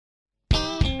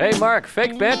Hey, Mark,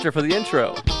 fake banter for the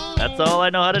intro. That's all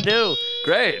I know how to do.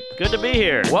 Great. Good to be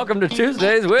here. Welcome to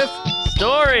Tuesdays with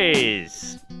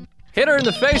Stories. Hit her in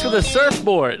the face with a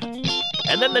surfboard.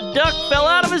 And then the duck fell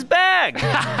out of his bag.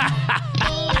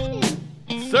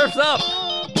 Surf's up.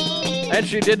 And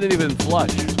she didn't even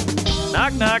flush.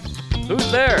 Knock, knock.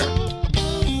 Who's there?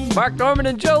 Mark Norman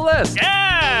and Joe List.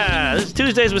 Yeah! This is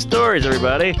Tuesdays with Stories,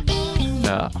 everybody.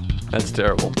 Nah, that's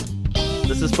terrible.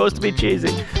 This is supposed to be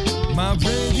cheesy. My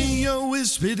radio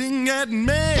is spitting at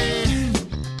me. And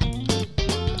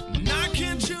I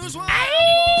can't choose one.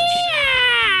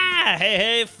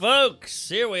 Hey, folks.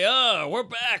 Here we are. We're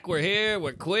back. We're here.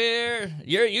 We're queer.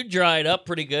 You dried up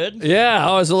pretty good. Yeah,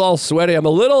 I was a little sweaty. I'm a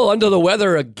little under the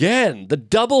weather again. The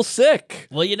double sick.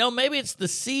 Well, maybe it's the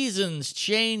seasons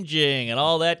changing and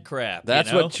all that crap.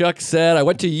 That's what Chuck said. I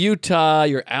went to Utah,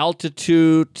 your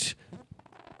altitude.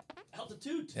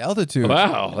 Altitude.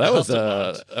 Wow, that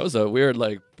was a weird,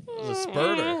 like, It was a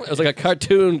spurter. it was like a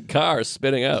cartoon car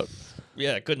spinning out.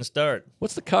 Yeah, it couldn't start.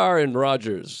 What's the car in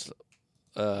Rogers?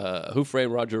 Who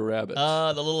Framed Roger Rabbit?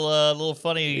 The little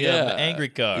funny angry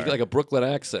car. He's got like a Brooklyn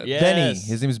accent. Yeah. Benny. Yes.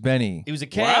 His name's Benny. He was a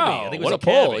cabbie. Wow, I think it what was a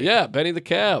pull. cabbie. Yeah, Benny the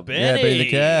Cab. Yeah, Benny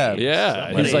the Cab. Yeah,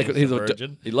 Somebody he's a like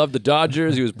virgin. he loved the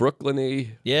Dodgers. He was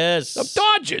Brooklyn-y. Yes.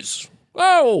 Dodgers.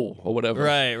 Oh, or whatever.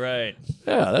 Right.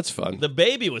 Yeah, that's fun. The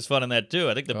baby was fun in that too.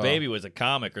 I think the baby was a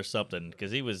comic or something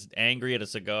because he was angry at a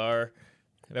cigar.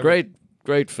 Great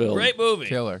film. Great movie.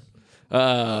 Killer.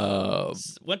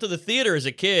 Went to the theater as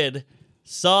a kid,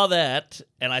 saw that,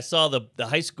 and I saw the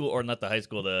high school, or not the high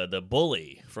school, the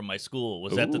bully from my school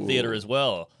was at the theater as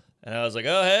well. And I was like,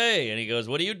 oh, hey. And he goes,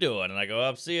 what are you doing? And I go,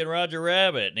 I'm seeing Roger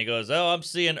Rabbit. And he goes, oh, I'm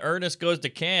seeing Ernest Goes to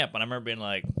Camp. And I remember being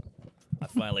like, I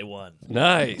finally won.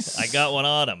 Nice. I got one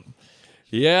on him.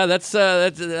 Yeah,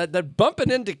 that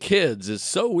bumping into kids is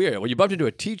so weird. When you bumped into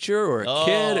a teacher or a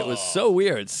kid, it was so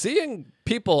weird. Seeing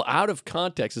people out of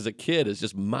context as a kid is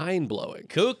just mind-blowing.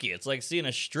 Kooky. It's like seeing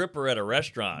a stripper at a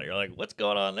restaurant. You're like, what's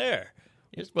going on there?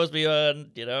 You're supposed to be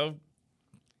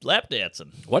lap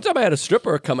dancing. One time I had a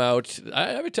stripper come out.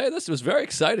 I me tell you this, it was a very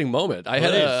exciting moment. I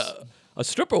had a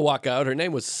stripper walk out. Her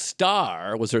name was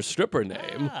Star, was her stripper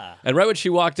name. And right when she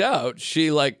walked out,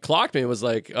 she like clocked me and was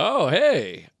like, oh,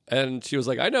 hey. And she was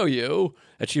like, I know you.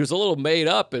 And she was a little made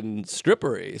up and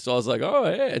strippery. So I was like, oh,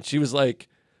 hey. And she was like,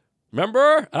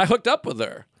 remember? And I hooked up with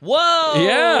her. Whoa!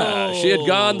 Yeah, she had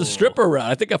gone the stripper route.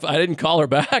 I think if I didn't call her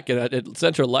back, and it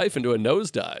sent her life into a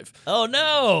nosedive. Oh,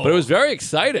 no. But it was very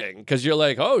exciting because you're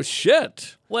like, oh,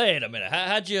 shit. Wait a minute.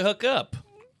 How'd you hook up?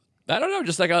 I don't know,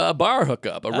 just like a bar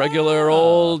hookup, a regular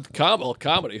old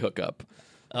comedy hookup.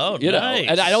 Oh, You know, nice.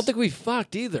 and I don't think we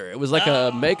fucked either. It was like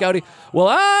a make-outy. Well,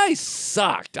 I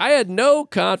sucked. I had no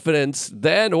confidence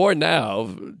then or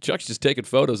now. Chuck's just taking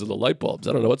photos of the light bulbs.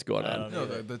 I don't know what's going on. No,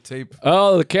 the tape.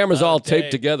 Oh, the camera's all taped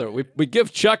tape. together. We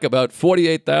give Chuck about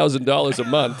 $48,000 a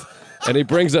month, and he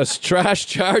brings us trash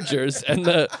chargers and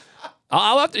the.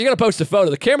 You're gonna post a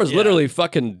photo. The camera's literally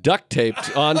fucking duct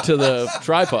taped onto the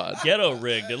tripod. Ghetto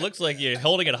rigged. It looks like you're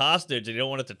holding it hostage and you don't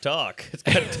want it to talk. It's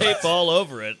got tape all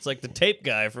over it. It's like the tape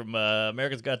guy from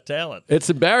America's Got Talent. It's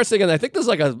embarrassing, and I think there's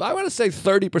like I want to say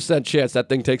 30% chance that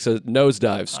thing takes a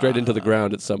nosedive straight into the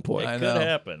ground at some point. It I could know.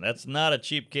 happen. That's not a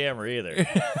cheap camera either.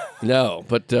 No,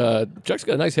 but Chuck's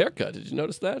got a nice haircut. Did you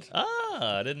notice that?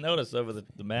 I didn't notice over the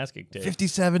masking tape.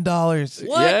 $57.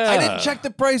 What? Yeah. I didn't check the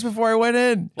price before I went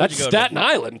in. That's you go to? Staten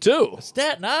Island too.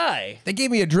 Staten Eye. They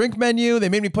gave me a drink menu. They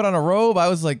made me put on a robe. I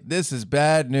was like, this is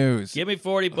bad news. Give me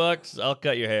 $40. I'll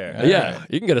cut your hair. Yeah,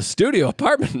 you can get a studio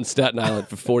apartment in Staten Island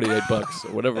for $48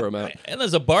 or whatever amount. And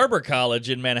there's a barber college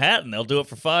in Manhattan. They'll do it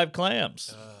for 5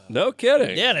 clams. No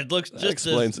kidding. Yeah, and it looks just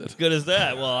explains as it. good as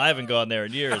that. Well, I haven't gone there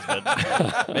in years,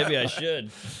 but maybe I should.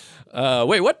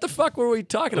 Wait, what the fuck were we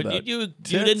talking about? You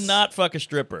did not fuck a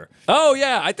stripper. Oh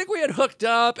yeah, I think we had hooked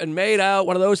up and made out,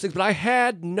 one of those things, but I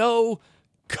had no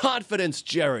confidence,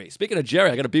 Jerry. Speaking of Jerry,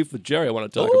 I got a beef with Jerry I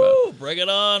want to talk about. Ooh, bring it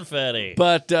on, fatty.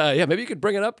 But yeah, maybe you could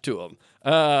bring it up to him.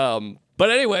 But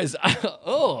anyways,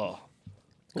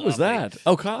 what was that?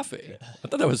 Oh, coffee. I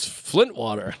thought that was Flint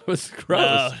water. It was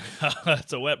gross. No,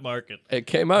 it's a wet market. It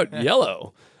came out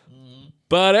yellow.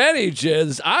 But any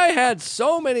jizz, I had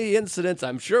so many incidents.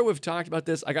 I'm sure we've talked about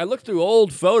this. Like I looked through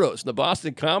old photos in the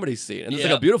Boston comedy scene, and there's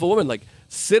like a beautiful woman like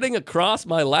sitting across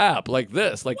my lap like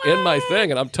this, like in my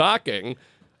thing, and I'm talking,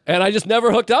 and I just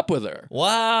never hooked up with her.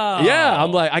 Wow. Yeah,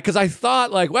 I'm like, because I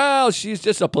thought like, well, she's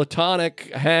just a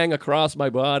platonic hang across my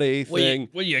body thing.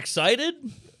 Were you excited?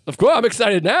 Of course, I'm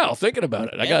excited now thinking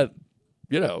about it. I got,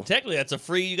 Technically, that's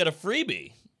you got a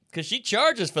freebie. Because she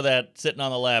charges for that sitting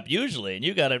on the lap usually, and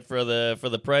you got it for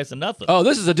the price of nothing. Oh,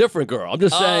 this is a different girl. I'm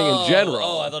just saying in general.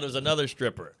 Oh, I thought it was another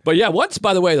stripper. But yeah, once,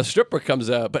 by the way, the stripper comes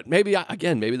out, but maybe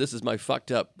this is my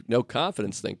fucked up no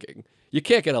confidence thinking. You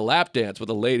can't get a lap dance with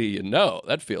a lady you know.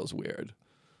 That feels weird.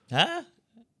 Huh?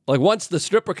 Like once the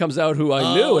stripper comes out who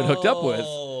I knew and hooked up with,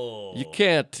 you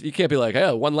can't be like,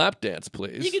 hey, one lap dance,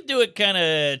 please. You could do it kind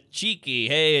of cheeky.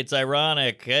 Hey, it's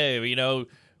ironic. Hey,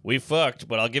 we fucked,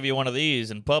 but I'll give you one of these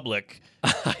in public.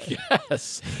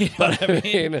 Yes. You know what I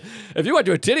mean? If you went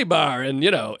to a titty bar and,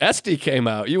 Esty came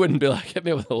out, you wouldn't be like, hit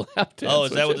me with a lap dance. Oh,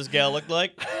 is that what this gal looked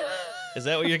like? Is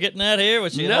that what you're getting at here?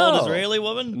 Was she an No. old Israeli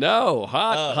woman? No,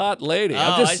 hot lady.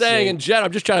 I'm Oh, just I saying see. in general,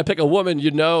 I'm just trying to pick a woman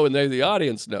you know and the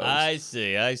audience knows. I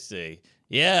see.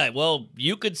 Yeah, well,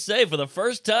 you could say for the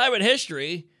first time in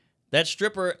history, that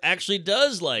stripper actually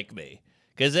does like me.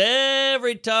 Because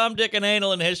every Tom, Dick, and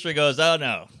Anal in history goes, oh,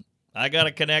 no, I got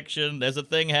a connection. There's a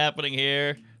thing happening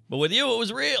here. But with you, it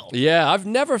was real. Yeah, I've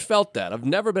never felt that. I've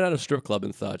never been at a strip club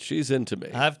and thought, she's into me.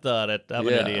 I've thought it. I'm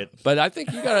an idiot. But I think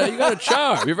you got a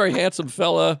charm. You're a very handsome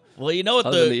fella. Well, you know what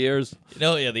Other than the ears.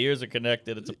 the ears are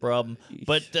connected. It's a problem.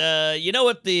 But you know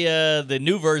what the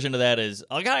new version of that is?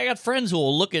 I got friends who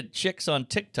will look at chicks on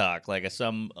TikTok, like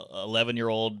some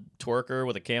 11-year-old twerker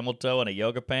with a camel toe and a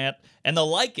yoga pant, and they'll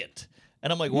like it.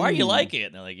 And I'm like, why are you liking it?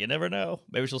 And they're like, you never know.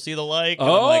 Maybe she'll see the like. And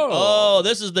I'm like, oh,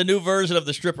 this is the new version of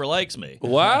the stripper likes me.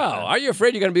 Wow. Are you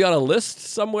afraid you're going to be on a list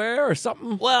somewhere or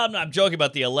something? Well, I'm joking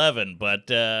about the 11, but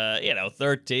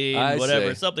 13, I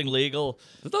whatever, see. something legal.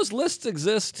 Do those lists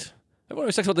exist? Everyone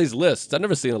always talks about these lists. I've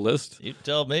never seen a list. You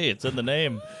tell me. It's in the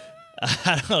name.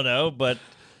 I don't know, but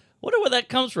wonder where that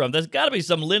comes from. There's got to be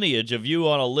some lineage of you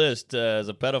on a list as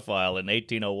a pedophile in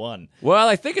 1801. Well,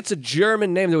 I think it's a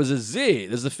German name. There was a Z.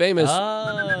 There's the famous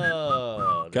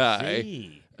Oh, guy.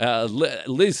 Z.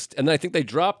 List. And then I think they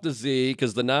dropped the Z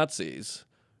because the Nazis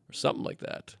or something like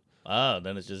that. Oh,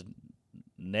 then it's just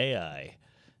Nei.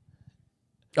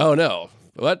 Oh, no.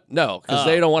 What? No, because Oh.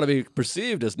 they don't want to be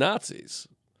perceived as Nazis.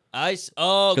 Because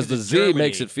Because the Z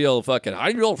makes it feel fucking.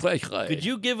 Could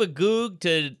you give a goog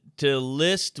to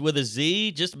list with a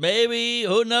Z? Just maybe.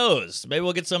 Who knows? Maybe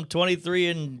we'll get some 23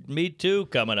 and Me Too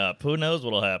coming up. Who knows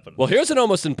what'll happen? Well, here's an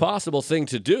almost impossible thing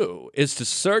to do: is to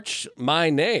search my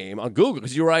name on Google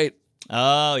because you write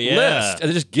Oh, yeah. list, and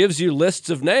it just gives you lists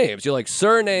of names. You're like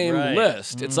surname Right.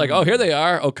 list. It's like, oh, here they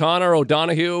are: O'Connor,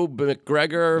 O'Donohue,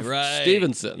 McGregor, Right.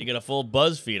 Stevenson. You get a full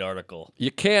BuzzFeed article.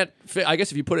 You can't fit, I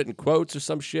guess if you put it in quotes or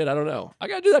some shit, I don't know. I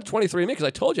got to do that 23andMe because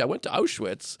I told you I went to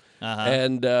Auschwitz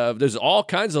and there's all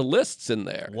kinds of lists in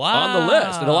there on the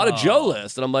list and a lot of Joe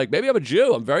lists. And I'm like, maybe I'm a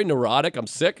Jew. I'm very neurotic. I'm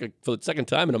sick for the second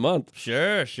time in a month.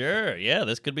 Sure. Yeah,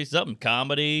 this could be something.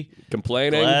 Comedy,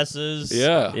 Complaining. glasses.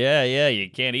 Yeah. Yeah. You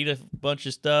can't eat a bunch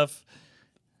of stuff.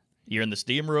 You're in the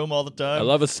steam room all the time. I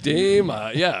love Esteem.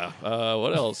 Yeah.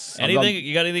 What else? Anything?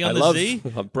 You got anything on I the love, Z?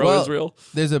 I'm pro-Israel.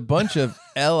 There's a bunch of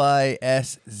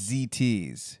LISZTs.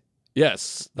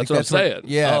 Yes. That's Like, what I'm saying.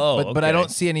 Yeah, Oh, but I okay. don't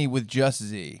see any with just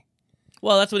Z.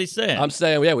 Well, that's what he's saying. I'm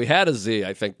saying, yeah, we had a Z,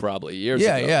 I think, probably years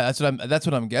ago. Yeah, that's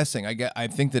what I'm guessing. I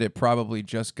think that it probably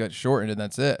just got shortened and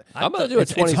that's it. I'm going to do a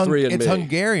 23 and It's me.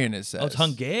 Hungarian. It says. Oh, it's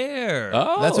Hungarian.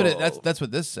 Oh. That's what that's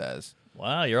what this says.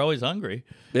 Wow, you're always hungry.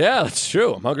 Yeah, that's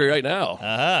true. I'm hungry right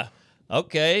now.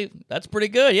 Okay, that's pretty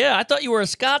good. Yeah, I thought you were a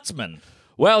Scotsman.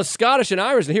 Well, Scottish and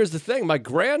Irish, and here's the thing: my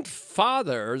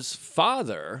grandfather's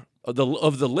father of the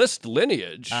list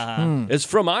lineage is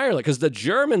from Ireland because the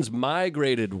Germans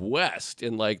migrated west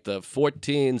in like the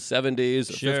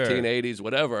 1470s, Sure. 1580s,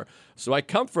 whatever. So I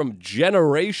come from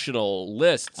generational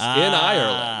lists in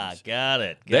Ireland. Got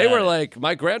it. They got were it. like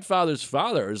my grandfather's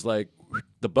father is like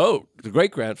the boat, the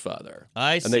great grandfather.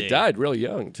 I And they see. died really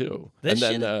young too. This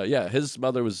and then his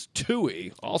mother was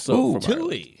Tui, also from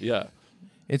Ireland. Tui. Yeah.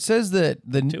 It says that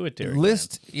the Pituitary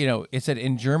list, it said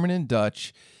in German and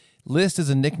Dutch, list is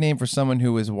a nickname for someone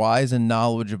who is wise and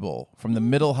knowledgeable. From the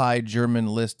Middle High German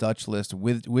list, Dutch list,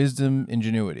 with wisdom,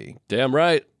 ingenuity. Damn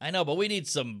right. I know, but we need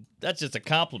some. That's just a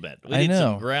compliment. We I need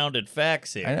some know. grounded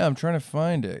facts here. I know. I'm trying to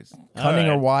find it. Cunning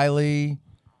right. or wily.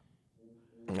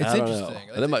 It's I don't know. interesting.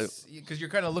 And then Because you're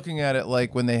kind of looking at it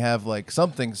like when they have like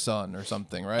something son or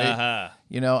something, right? Uh-huh.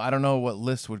 I don't know what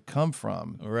list would come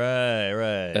from.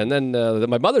 Right. And then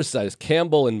my mother's side is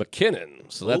Campbell and McKinnon.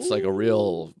 So that's like a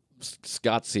real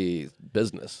Scotsy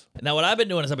business. Now, what I've been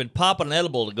doing is I've been popping an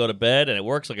edible to go to bed, and it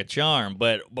works like a charm.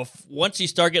 But once you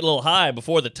start getting a little high,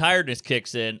 before the tiredness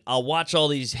kicks in, I'll watch all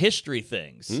these history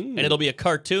things, and it'll be a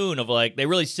cartoon of like they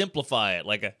really simplify it,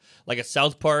 like a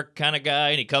South Park kind of guy,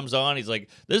 and he comes on, he's like,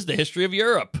 "This is the history of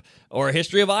Europe or a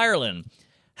history of Ireland."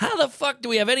 How the fuck do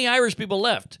we have any Irish people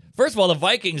left? First of all, the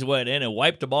Vikings went in and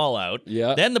wiped them all out.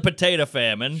 Yeah. Then the potato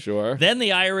famine. Sure. Then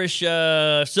the Irish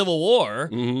Civil War.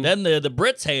 Mm-hmm. Then the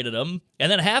Brits hated them.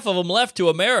 And then half of them left to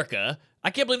America. I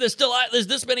can't believe there's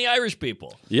this many Irish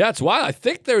people. Yeah, it's wild. I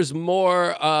think there's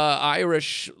more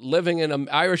Irish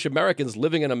Americans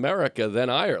living in America than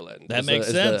Ireland. That makes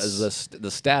sense. Is the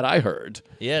stat I heard.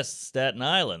 Yes, Staten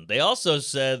Island. They also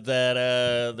said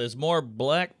that there's more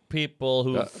black people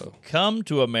who've come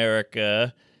to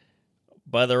America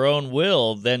by their own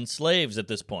will than slaves at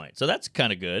this point. So that's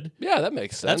kind of good. Yeah, that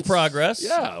makes sense. That's progress.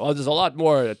 Yeah, well, there's a lot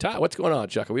more time. What's going on,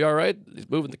 Chuck? Are we all right? He's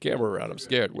moving the camera around. I'm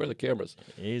scared. Where are the cameras?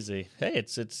 Easy. Hey,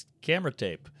 it's camera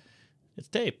tape. It's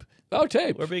tape. Oh,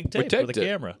 tape. We're being taped with a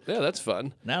camera. Yeah, that's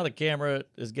fun. Now the camera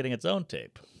is getting its own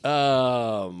tape.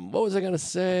 What was I going to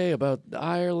say about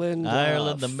Ireland?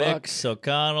 The mix,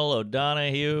 O'Connell,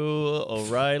 O'Donoghue,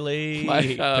 O'Reilly, My,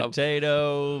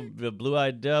 Potato, the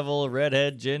Blue-Eyed Devil,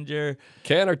 Redhead, Ginger.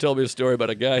 Canner told me a story about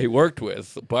a guy he worked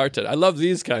with, bartender. I love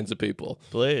these kinds of people.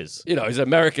 Please. You know, he's an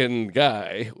American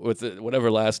guy with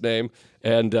whatever last name,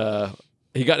 and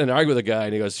he got in an argument with a guy,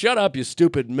 and he goes, "Shut up, you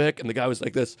stupid Mick!" And the guy was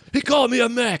like this. He called me a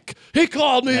Mick. He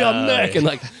called me a Mick, and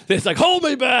like it's like, hold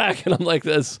me back, and I'm like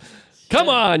this. Come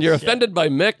on, you're offended by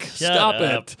Mick. Stop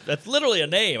it. That's literally a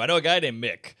name. I know a guy named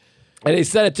Mick. And he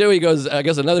said it too. He goes, I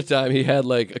guess another time he had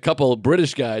like a couple of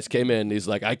British guys came in. And he's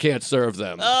like, I can't serve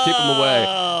them. Keep them away.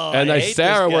 And I like hate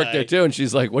Sarah this worked guy. there too. And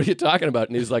she's like, what are you talking about?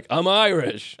 And he's like, I'm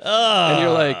Irish. And you're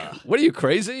like, what are you,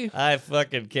 crazy? I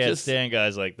fucking can't Just stand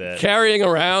guys like that. Carrying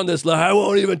around this, like, I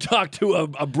won't even talk to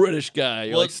a British guy.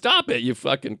 You're Well, like, stop it, you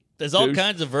fucking There's all douche.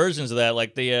 kinds of versions of that.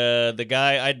 Like the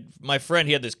guy, my friend,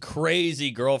 he had this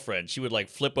crazy girlfriend. She would like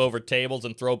flip over tables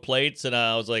and throw plates, and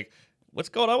I was like, "What's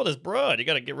going on with this broad? You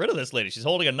got to get rid of this lady. She's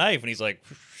holding a knife." And he's like,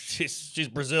 "She's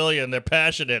Brazilian. They're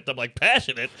passionate." I'm like,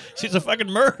 "Passionate? She's a fucking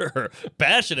murderer.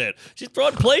 Passionate. She's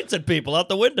throwing plates at people out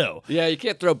the window. Yeah, you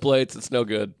can't throw plates. It's no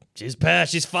good. She's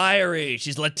fiery.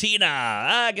 She's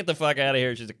Latina. Get the fuck out of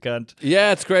here. She's a cunt."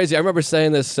 Yeah, it's crazy. I remember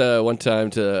saying this one time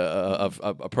to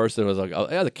a person who was like, oh,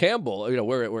 yeah, the Campbell, you know,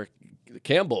 we're the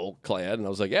Campbell clan. And I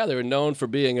was like, yeah, they were known for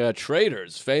being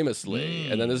traitors, famously.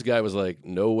 And then this guy was like,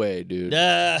 no way, dude.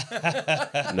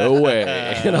 No way.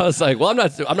 And I was like, well,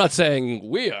 I'm not saying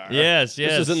we are. Yes.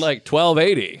 This is in like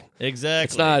 1280. Exactly.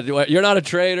 It's not. You're not a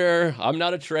traitor. I'm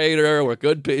not a traitor. We're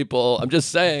good people. I'm just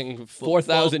saying,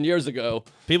 4,000 years ago.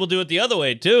 People do it the other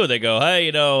way too. They go, "Hey,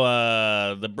 you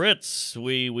know, the Brits,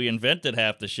 we invented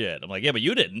half the shit." I'm like, "Yeah, but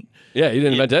you didn't. Yeah, you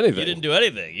didn't invent anything. You didn't do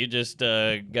anything. You just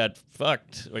got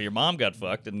fucked, or your mom got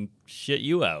fucked and shit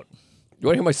you out." You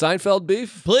want to hear my Seinfeld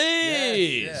beef?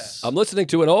 Please. Yes. I'm listening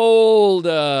to an old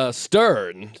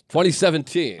Stern,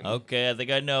 2017. Okay, I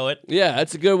think I know it. Yeah,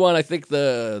 that's a good one. I think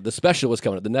the special was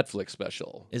coming up, the Netflix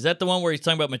special. Is that the one where he's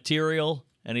talking about material?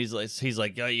 And he's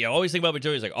like, "Yeah, you always think about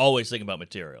material." He's like, "Always think about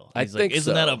material." I He's think like,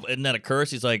 isn't so. that a curse?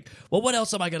 He's like, "Well, what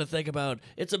else am I going to think about?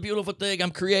 It's a beautiful thing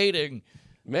I'm creating."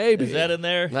 Maybe. Is that in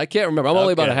there? I can't remember. I'm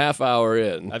only about a Okay. half hour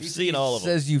in. I've seen all of them.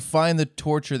 Says you find the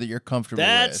torture that you're comfortable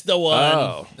That's with. the one.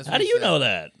 Oh. That's How what do he you said. know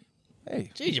that?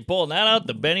 Hey, Geez, you're pulling that out,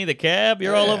 the Benny the Cab.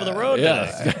 You're all over the road now.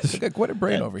 Yeah. I got quite a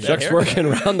brain over here. Chuck's haircut. working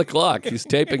around the clock. He's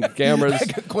taping cameras. I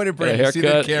got quite a brain. A You see the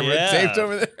haircut. camera Yeah. taped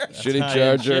over there? Shitty High-end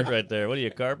charger. shit right there. What are you,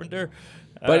 a carpenter?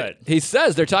 All But right. he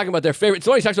says they're talking about their favorite.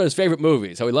 So he talks about his favorite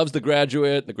movies. How he loves The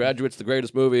Graduate. The Graduate's the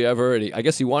greatest movie ever. And I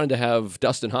guess he wanted to have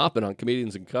Dustin Hoffman on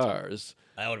Comedians in Cars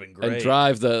That would have been great. and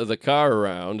drive the car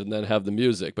around and then have the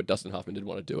music. But Dustin Hoffman didn't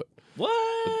want to do it.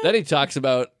 What? Then he talks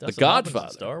about Dustin The Hoffman's in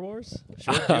Godfather. Star Wars?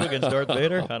 Short Jew against Darth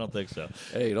Vader? I don't think so.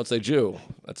 Hey, don't say Jew.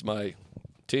 That's my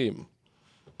team.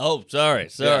 Oh, sorry.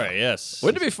 Yes.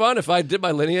 Wouldn't it be fun if I did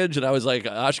my lineage and I was like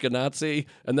Ashkenazi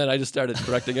and then I just started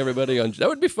correcting everybody on? That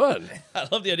would be fun. I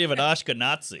love the idea of an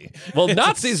Ashkenazi. Well,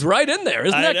 Nazi's right in there.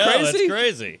 Isn't I that know, crazy? It's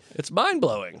crazy. It's mind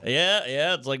blowing.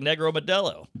 Yeah. It's like Negro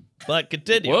Modelo. But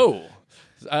continue. Whoa.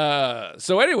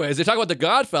 So anyways, they talk about The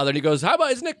Godfather, and he goes, how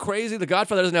about, isn't it crazy The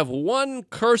Godfather doesn't have one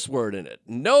curse word in it?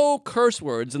 No curse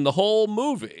words in the whole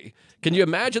movie. Can you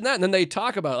imagine that? And then they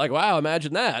talk about, like, wow,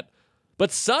 imagine that.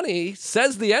 But Sonny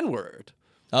says the N-word,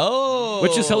 Oh.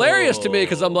 which is hilarious to me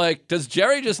because I'm like, does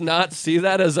Jerry just not see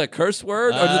that as a curse word?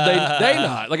 Or did they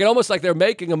not? Like, it almost like they're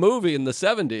making a movie in the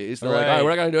 70s. They're like, all right, we're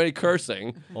not going to do any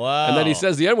cursing. Wow. And then he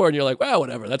says the N-word, and you're like, well,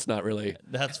 whatever. That's not really...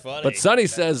 That's funny. But Sonny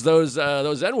says those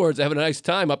N-words are having a nice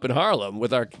time up in Harlem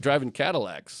with our driving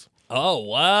Cadillacs. Oh,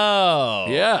 wow.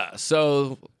 Yeah,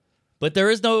 so But there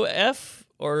is no F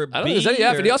or I don't B? think there's any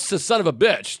F. or- And he also says son of a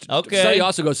bitch. Okay. Sonny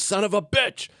also goes, son of a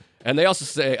bitch. And they also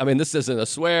say, I mean, this isn't a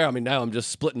swear. I mean, now I'm just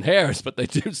splitting hairs, but they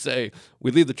do say,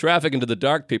 we leave the traffic into the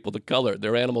dark people, the colored.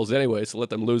 They're animals anyway, so let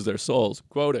them lose their souls.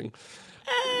 Quoting.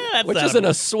 Which isn't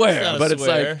a swear, but it's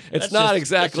like, it's not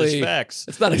exactly. Facts.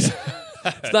 It's not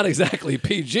it's not exactly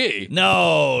PG.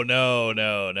 No,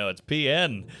 it's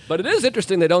PN. But it is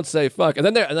interesting they don't say fuck.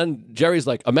 And then Jerry's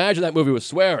like, imagine that movie was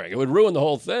swearing. It would ruin the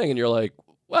whole thing. And you're like,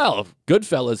 well,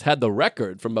 Goodfellas had the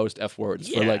record for most F words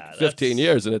for like 15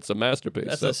 years, and it's a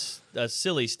masterpiece. That's a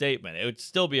silly statement. It would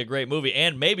still be a great movie,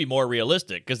 and maybe more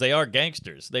realistic, because they are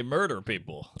gangsters. They murder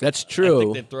people. That's true. I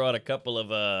think they'd throw out a couple of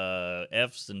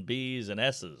Fs and Bs and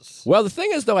S's. Well, the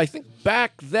thing is, though, I think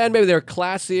back then maybe they were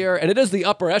classier, and it is the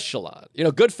upper echelon. You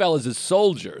know, Goodfellas is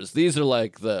soldiers. These are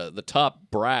like the top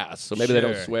brass, so maybe they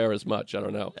don't swear as much. I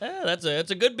don't know. Yeah, that's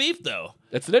a good beef, though.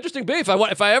 It's an interesting beef.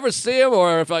 If I ever see him,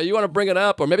 or if you want to bring it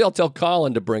up, or maybe I'll tell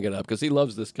Colin to bring it up because he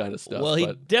loves this kind of stuff. Well,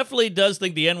 he definitely does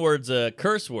think the N-word's a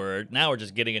curse word. Now we're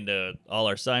just getting into all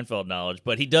our Seinfeld knowledge,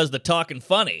 but he does the talking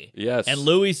funny. Yes. And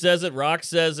Louis says it, Rock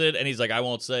says it, and he's like, I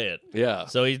won't say it. Yeah.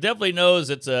 So he definitely knows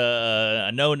it's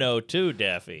a no-no too,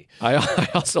 Daffy. I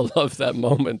also love that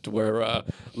moment where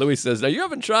Louis says, now you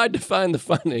haven't tried to find the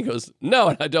funny. He goes, no,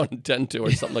 and I don't intend to,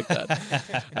 or something like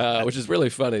that, which is really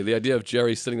funny. The idea of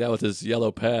Jerry sitting down with his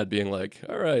yellow pad being like,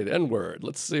 all right, N-word,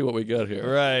 let's see what we got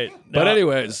here. Right. But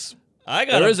anyways,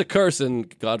 there is a curse in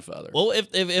Godfather. Well,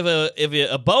 if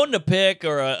a bone to pick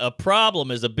or a problem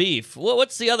is a beef,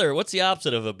 what's the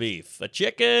opposite of a beef? A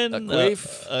chicken? A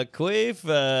queef? A queef?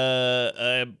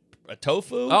 A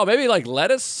tofu? Oh, maybe like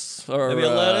lettuce? Or maybe a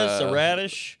lettuce, a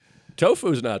radish?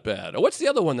 Tofu's not bad. What's the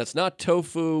other one that's not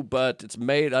tofu, but it's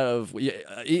made out of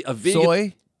a vegan?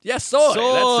 Soy? Yeah, soy.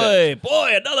 That's it.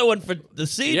 Boy, another one for the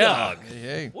Sea Dog.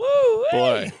 Hey. Woo!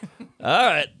 Boy. All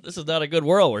right, this is not a good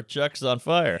world where Chuck's on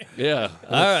fire. Yeah.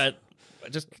 All right,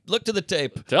 just look to the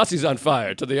tape. To us, he's on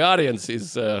fire. To the audience,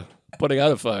 he's putting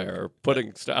out a fire or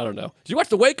putting. I don't know. Did you watch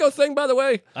the Waco thing, by the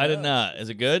way? I did not. Is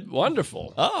it good?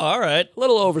 Wonderful. Oh, all right. A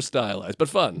little over stylized, but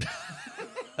fun.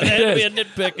 There'd be a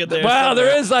nitpick in there. Well,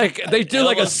 somewhere. there is they do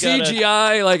like a almost got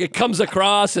CGI, like it comes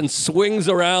across and swings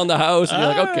around the house, and you're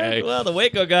like, All right. okay. Well, the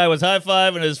Waco guy was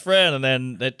high-fiving his friend, and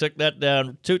then they took that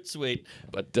down toot sweet.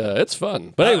 But it's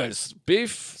fun. But anyways,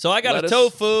 beef. So I got lettuce. a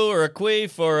tofu or a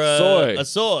queef or a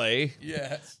soy.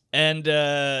 Yes. And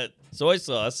soy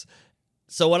sauce.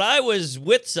 So when I was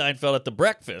with Seinfeld at the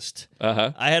breakfast,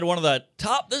 Uh-huh. I had one of the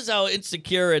top. This is how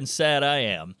insecure and sad I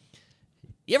am.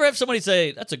 You ever have somebody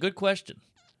say, "That's a good question"?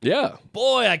 Yeah.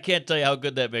 Boy, I can't tell you how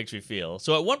good that makes me feel.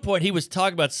 So at one point, he was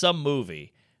talking about some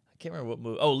movie. I can't remember what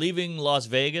movie. Oh, Leaving Las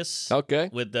Vegas. Okay.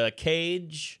 With the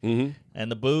Cage Mm-hmm.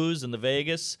 and the booze and the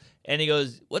Vegas. And he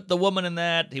goes, what the woman in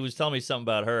that? He was telling me something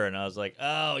about her. And I was like,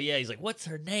 oh, yeah. He's like, what's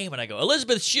her name? And I go,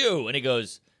 Elizabeth Shue. And he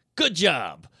goes, good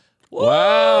job.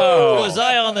 Wow. Was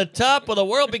I on the top of the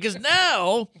world? Because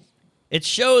now it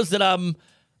shows that I'm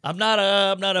not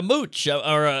a mooch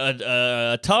or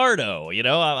a tardo. You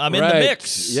know, I'm in the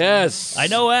mix. Yes. I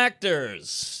know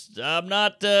actors. I'm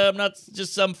not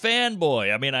just some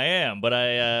fanboy. I mean, I am, but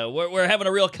we're having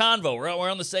a real convo. We're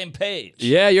on the same page.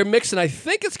 Yeah, you're mixing. I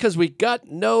think it's because we got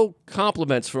no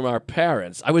compliments from our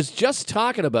parents. I was just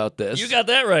talking about this. You got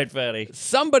that right, Fatty.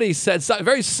 Somebody said something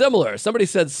very similar. Somebody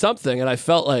said something, and I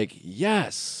felt like,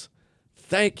 yes.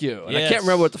 Thank you. And I can't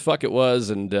remember what the fuck it was,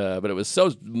 but it was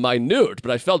so minute,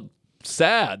 but I felt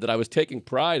sad that I was taking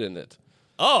pride in it.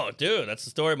 Oh, dude, that's the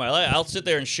story of my life. I'll sit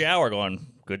there and shower going,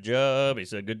 good job. He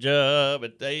said, good job.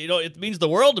 It means the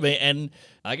world to me. And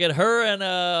I get her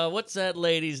and, what's that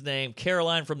lady's name?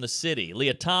 Caroline from the City.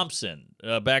 Leah Thompson,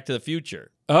 Back to the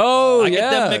Future. Oh, I get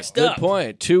them mixed Good up.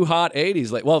 point. Two hot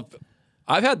 80s. Well,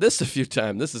 I've had this a few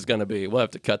times. This is going to be, we'll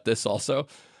have to cut this also.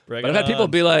 Bring But it I've had people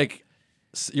on. be like,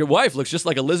 your wife looks just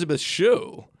like Elizabeth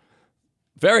Shue.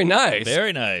 Very nice.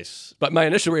 Very nice. But my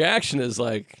initial reaction is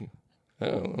like, oh, I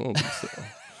don't think so.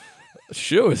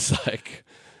 Shue is like,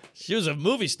 She was a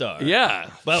movie star. yeah.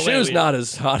 But Shue's wait. not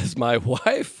as hot as my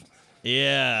wife.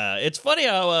 Yeah. It's funny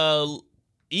how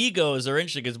egos are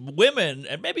interesting because women,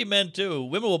 and maybe men too,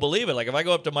 women will believe it. Like if I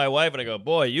go up to my wife and I go,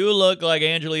 boy, you look like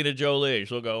Angelina Jolie,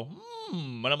 she'll go,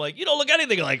 And I'm like, you don't look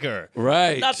anything like her.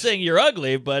 Right. Not saying you're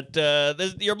ugly, but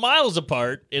you're miles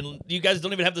apart, and you guys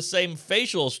don't even have the same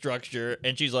facial structure.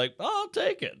 And she's like, I'll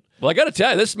take it. Well, I got to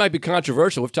tell you, this might be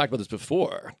controversial. We've talked about this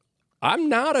before. I'm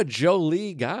not a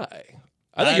Jolie guy.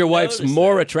 I think I've your wife's noticed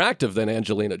more that. attractive than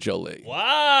Angelina Jolie.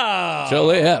 Wow.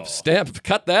 Jolie, yeah,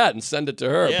 cut that and send it to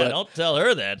her. Yeah, but don't tell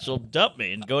her that. She'll dump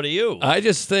me and go to you. I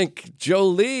just think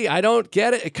Jolie, I don't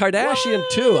get it. Kardashian,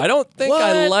 too. I don't think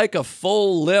I What? like a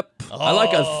full lip. I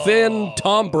like a thin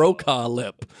Tom Brokaw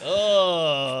lip.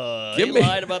 He Give me-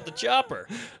 lied about the chopper.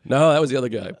 No, that was the other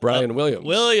guy, Brian Williams.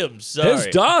 Williams, sorry. His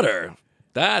daughter,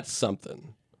 that's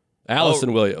something.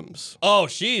 Allison Williams. Oh,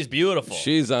 she's beautiful.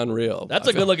 She's unreal. That's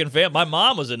a good-looking fan. My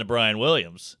mom was into Brian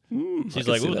Williams. She's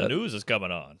like, see ooh, the that. news is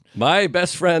coming on. My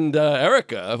best friend,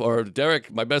 Erica, or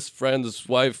Derek, my best friend's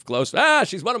wife,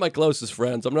 she's one of my closest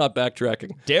friends. I'm not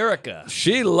backtracking. Derica.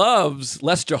 She loves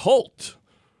Lester Holt.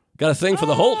 Got a thing for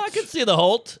the Holt. I can see the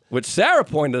Holt. Which Sarah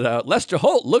pointed out, Lester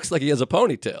Holt looks like he has a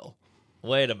ponytail.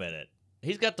 Wait a minute.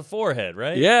 He's got the forehead,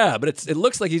 right? Yeah, but it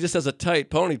looks like he just has a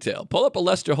tight ponytail. Pull up a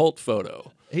Lester Holt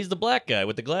photo. He's the black guy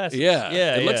with the glasses. Yeah,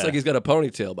 it looks yeah. like he's got a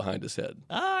ponytail behind his head.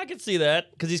 I can see that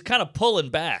because he's kind of pulling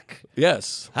back.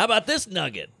 Yes. How about this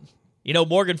nugget? You know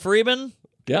Morgan Freeman?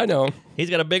 Yeah, I know. He's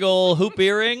got a big old hoop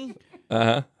earring.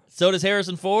 Uh-huh. So does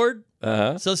Harrison Ford.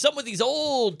 Uh-huh. So some of these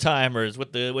old timers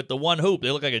with the one hoop,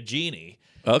 they look like a genie.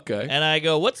 Okay. And I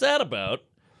go, what's that about?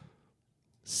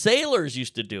 Sailors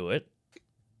used to do it.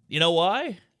 You know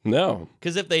why? No.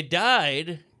 Because if they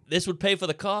died, this would pay for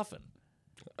the coffin.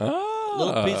 Oh. A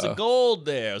little piece of gold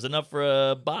there. It was enough for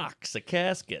a box, a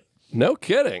casket. No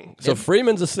kidding. So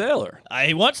Freeman's a sailor.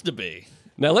 He wants to be.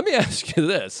 Now, let me ask you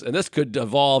this, and this could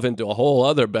evolve into a whole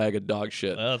other bag of dog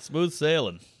shit. Well, it's smooth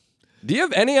sailing. Do you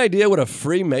have any idea what a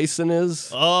Freemason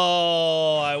is?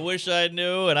 Oh, I wish I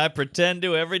knew, and I pretend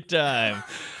to every time.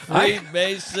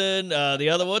 Freemason,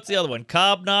 what's the other one?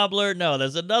 Cobnobbler? No,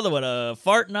 there's another one.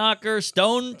 Fart knocker,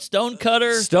 stone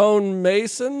cutter. Stone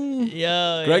Mason?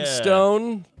 Yeah, Greg yeah.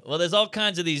 Stone? Well, there's all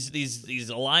kinds of these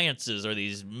alliances or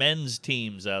these men's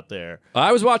teams out there.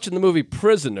 I was watching the movie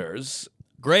Prisoners.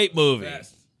 Great movie.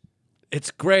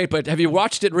 It's great, but have you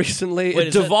watched it recently? Wait, it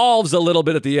is that- devolves a little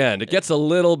bit at the end. It gets a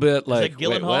little bit like Is that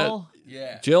Gyllenhaal?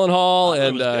 Yeah. Gyllenhaal it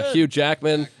and was good. Hugh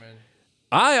Jackman.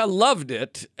 I loved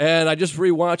it, and I just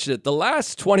rewatched it. The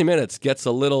last 20 minutes gets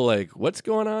a little like, what's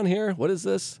going on here? What is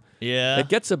this? Yeah. It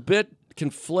gets a bit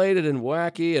conflated and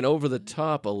wacky and over the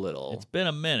top a little. It's been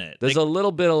a minute. There's a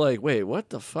little bit of like, wait, what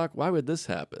the fuck? Why would this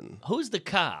happen? Who's the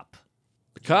cop?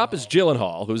 The cop is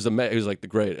Gyllenhaal, who's like the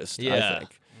greatest, I Yeah.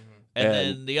 think. And And-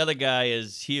 then the other guy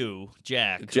is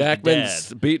Jack. who's the Jackman's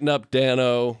dad. beating up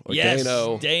Dano or Yes,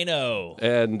 Dano. Dano.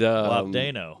 And Bob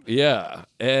Dano. Yeah,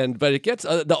 but it gets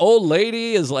the old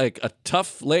lady is like a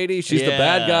tough lady. She's the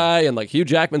bad Yeah. guy, and like Hugh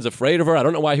Jackman's afraid of her. I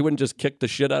don't know why he wouldn't just kick the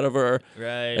shit out of her.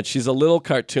 Right. And she's a little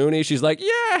cartoony. She's like,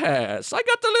 yes, I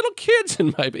got the little kids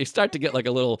in my. You start to get like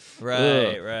a little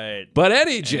Right, ugh. right. But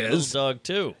Eddie And the little Jizz, dog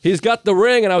too. he's got the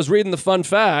ring, and I was reading the fun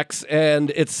facts, and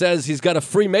it says he's got a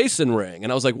Freemason ring,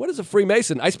 and I was like, what is a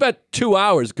Freemason? I spent 2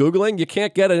 hours Googling. You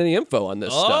can't get any info on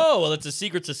this stuff. Oh, well, it's a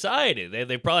secret society.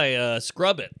 They probably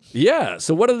scrub it. Yeah,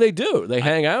 so what do? They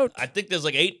hang out? I think there's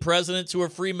like 8 presidents who are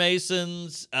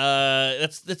Freemasons.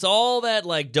 That's all that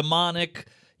like demonic,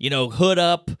 hood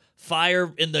up,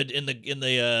 fire in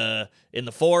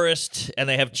the forest, and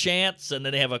they have chants, and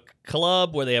then they have a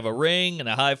club where they have a ring and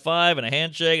a high five and a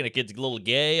handshake, and the kid's a little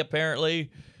gay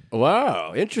apparently.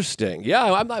 Wow, interesting.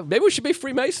 Yeah, maybe we should be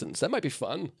Freemasons. That might be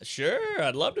fun. Sure,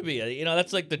 I'd love to be.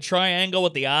 That's like the triangle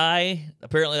with the eye.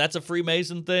 Apparently, that's a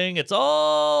Freemason thing. It's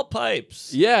all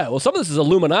pipes. Yeah, well, some of this is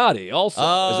Illuminati also.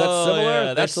 Is that similar? Yeah,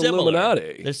 they're That's similar.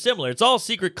 Illuminati. They're similar. It's all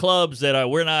secret clubs that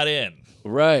we're not in.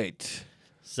 Right.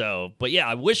 So, but yeah,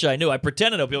 I wish I knew. I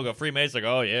pretended to. People go Freemason.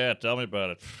 Like, oh yeah, tell me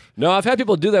about it. No, I've had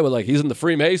people do that with like, he's in the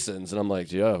Freemasons, and I'm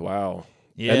like, yeah, wow.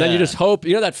 Yeah. And then you just hope,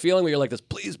 that feeling where you're like this,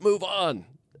 please move on.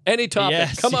 Any topic,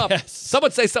 Yes, come up. yes. Someone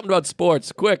say something about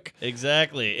sports, quick.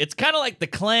 Exactly. It's kind of like the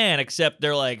Klan, except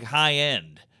they're like high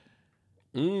end.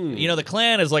 The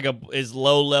Klan is like is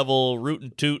low level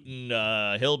rootin' tootin'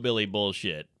 hillbilly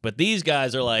bullshit, but these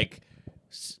guys are like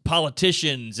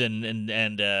politicians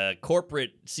and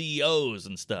corporate CEOs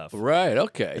and stuff. Right,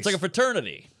 okay. It's like a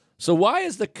fraternity. So why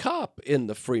is the cop in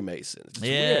the Freemasons? It's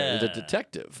Yeah. weird, the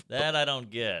detective. That I don't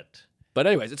get. But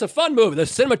anyways, it's a fun movie. The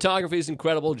cinematography is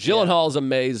incredible. Gyllenhaal's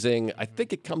amazing. I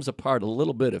think it comes apart a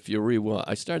little bit if you rewind.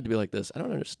 I started to be like this. I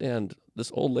don't understand. This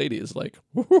old lady is like,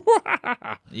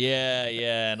 Yeah,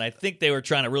 and I think they were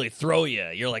trying to really throw you.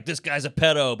 You're like, this guy's a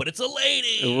pedo, but it's a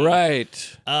lady.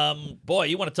 right. Boy,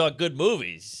 you want to talk good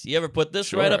movies? You ever put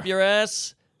this right Sure. up your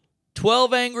ass?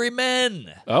 12 Angry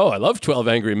Men. Oh, I love 12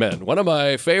 Angry Men. One of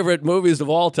my favorite movies of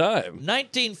all time.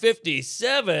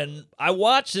 1957. I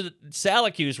watched it.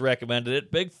 Sally Hughes recommended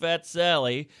it. Big Fat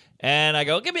Sally. And I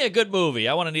go, give me a good movie.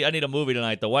 I need a movie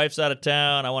tonight. The wife's out of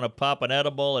town. I want to pop an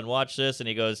edible and watch this. And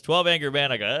he goes, 12 Angry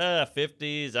Men. I go,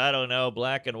 50s. I don't know.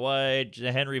 Black and white.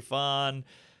 Henry Fonda.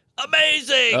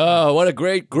 Amazing. Oh, what a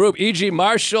great group. E.G.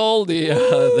 Marshall,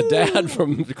 the dad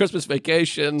from Christmas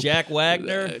Vacation. Jack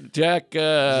Wagner. Jack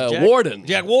Warden.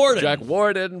 Jack Warden. Jack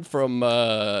Warden from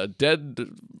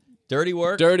Dirty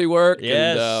Work. Dirty Work.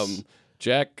 Yes. And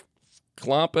Jack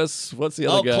Klompus. What's the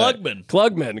other guy? Klugman.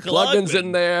 Klugman's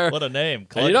in there. What a name.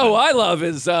 And you know who I love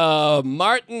is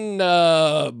Martin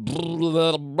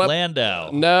Landau.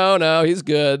 No, he's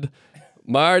good.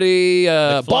 Marty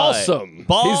Balsam.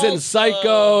 He's in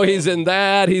Psycho. He's in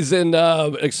that. He's in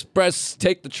Express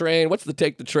Take the Train. What's the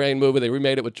Take the Train movie? They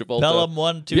remade it with Travolta. Pelham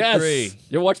 1, 2, yes. 3.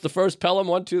 You ever watched the first Pelham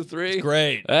 1, 2, 3? It's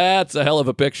great. That's a hell of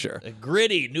a picture. A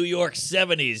gritty New York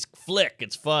 70s flick.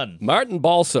 It's fun. Martin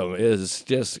Balsam is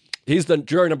just, he's the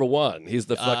juror number one. He's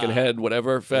the fucking head,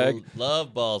 whatever, fag.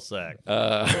 Love Ballsack.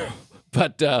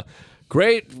 But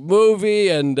great movie,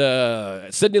 and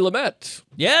Sidney Lumet.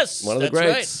 Yes, one of the that's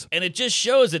greats. Right. And it just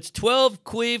shows it's 12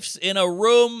 queefs in a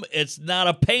room. It's not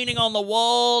a painting on the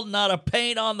wall, not a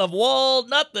paint on the wall,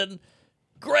 nothing.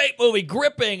 Great movie,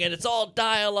 gripping, and it's all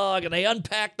dialogue, and they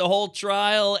unpack the whole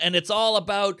trial, and it's all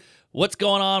about what's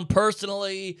going on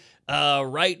personally,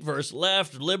 right versus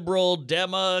left, liberal,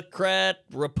 Democrat,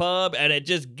 Repub, and it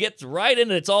just gets right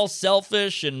in it. It's all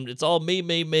selfish, and it's all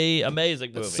me.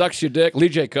 Amazing movie. Sucks your dick. Lee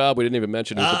J. Cobb, we didn't even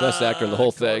mention, he was the best actor in the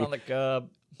whole thing. On the Cobb.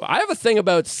 I have a thing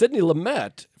about Sidney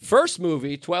Lumet. First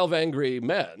movie, 12 Angry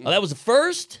Men. Oh, that was the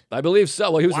first? I believe so.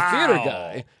 Well, he was a theater Wow.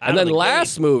 guy. Out And of then the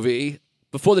last movie,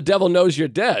 Before the Devil Knows You're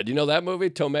Dead. You know that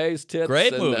movie? Tomei's tits.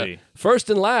 Great and, movie.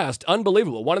 first and last.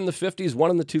 Unbelievable. One in the 50s,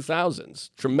 one in the 2000s.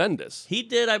 Tremendous. He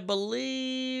did, I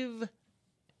believe.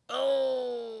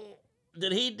 Oh,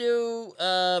 did he do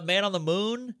Man on the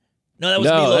Moon? No, that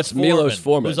was that's Milos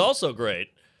Forman. Who's also great.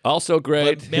 Also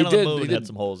great. But Man on the Moon had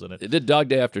some holes in it. He did Dog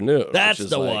Day Afternoon. That's which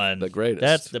is the like one. The greatest.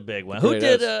 That's the big one. Who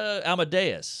Greatest. did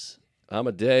Amadeus?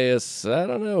 Amadeus. I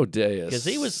don't know, Deus. Because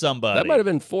he was somebody. That might have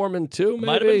been Foreman too, maybe.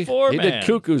 Might have been Foreman. He did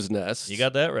Cuckoo's Nest. You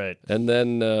got that right. And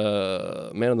then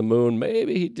Man on the Moon,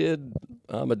 maybe he did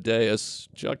Amadeus.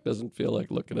 Chuck doesn't feel like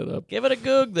looking it up. Give it a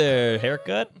goog there,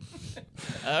 haircut.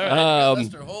 All right.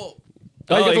 Lester Holt.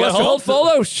 Oh, you you got got the whole Holt?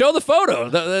 photo. Show the photo.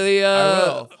 The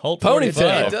will. Holt ponytail.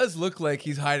 45. It does look like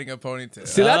he's hiding a ponytail.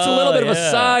 See, that's a little bit of a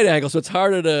yeah. side angle, so it's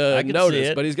harder to I can see notice.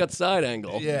 it. But he's got side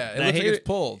angle. Yeah, it Now looks like here- it's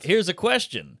pulled. Here's a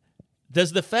question.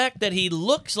 Does the fact that he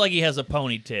looks like he has a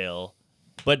ponytail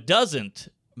but doesn't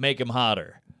make him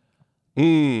hotter?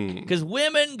 Because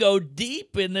women go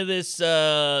deep into this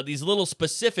these little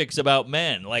specifics about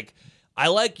men. Like, I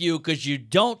like you because you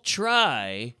don't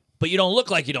try, but you don't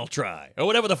look like you don't try. Or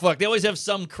whatever the fuck. They always have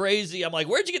some crazy, I'm like,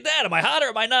 where'd you get that? Am I hot or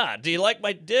am I not? Do you like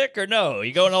my dick or no?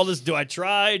 You going all this, do I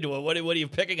try? What are you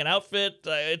picking, an outfit?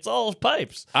 It's all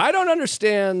pipes. I don't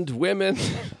understand women.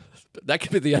 That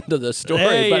could be the end of the story.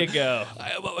 There but you go.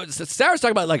 Sarah's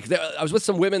talking about, like, I was with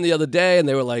some women the other day, and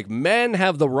they were like, men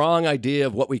have the wrong idea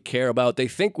of what we care about. They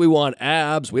think we want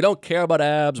abs. We don't care about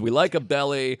abs. We like a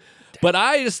belly. But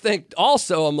I just think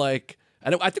also, I'm like,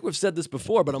 and I think we've said this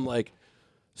before, but I'm like,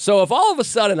 so if all of a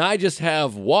sudden I just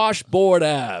have washboard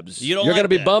abs, You don't you're like going to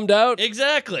be that. bummed out?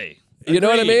 Exactly. You know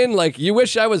what I Agreed. mean? Like, you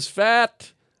wish I was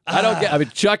fat. I don't get. I mean,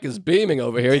 Chuck is beaming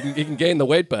over here. He can gain the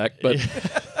weight back, but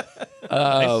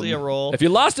I see a roll. if you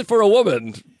lost it for a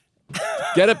woman,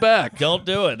 get it back. Don't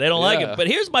do it. They don't like Yeah. it. But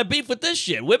here's my beef with this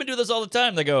shit. Women do this all the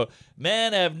time. They go,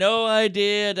 men have no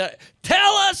idea.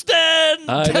 Tell us then.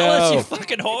 I Tell us, know. you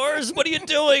fucking whores. What are you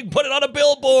doing? Put it on a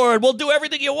billboard. We'll do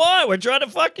everything you want. We're trying to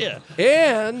fuck you.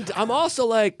 And I'm also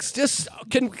like, just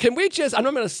can we just? I'm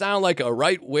not going to sound like a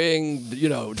right wing,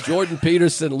 Jordan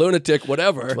Peterson lunatic,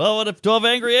 whatever. Well, what if 12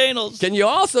 angry anals? Can you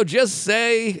also just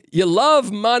say you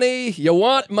love money, you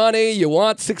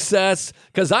want success?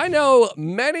 Because I know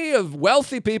many of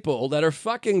wealthy people that are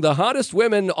fucking the hottest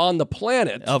women on the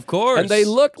planet. Of course. And they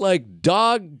look like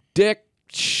dog, dick,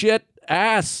 shit,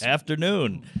 ass,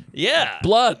 Afternoon. Yeah.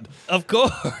 blood. Of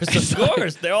course. Of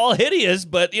course. They're all hideous,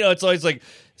 but, it's always like,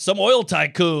 some oil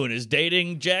tycoon is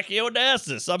dating Jackie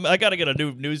Onassis. I got to get a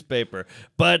new newspaper.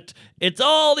 But it's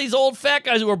all these old fat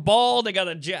guys who are bald. They got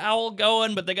a jowl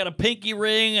going, but they got a pinky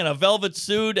ring and a velvet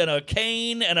suit and a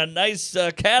cane and a nice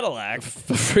Cadillac.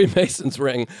 Freemason's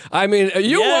ring. I mean,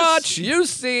 you Yes. watch, you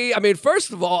see. I mean,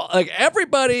 first of all, like,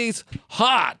 everybody's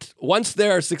hot once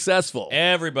they're successful.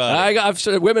 Everybody. I've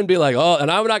seen women be like, oh, and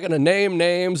I'm not going to name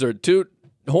names or toot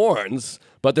horns,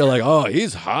 but they're like, oh,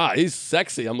 he's hot, he's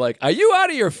sexy. I'm like, are you out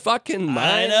of your fucking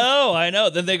mind? I know.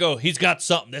 Then they go, he's got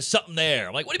something. There's something there.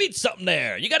 I'm like, what do you mean something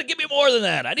there? You got to give me more than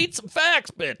that. I need some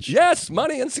facts, bitch. Yes,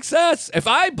 money and success. If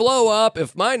I blow up,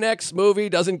 if my next movie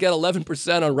doesn't get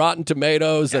 11% on Rotten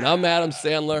Tomatoes and I'm Adam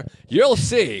Sandler, you'll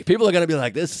see. People are going to be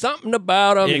like, there's something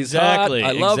about him. Exactly, He's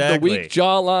hot. I love the weak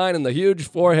jawline and the huge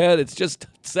forehead. It's just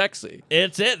sexy.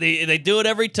 It's it. They do it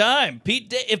every time.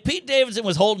 If Pete Davidson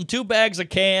was holding 2 bags of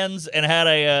cans and had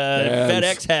a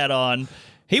FedEx hat on,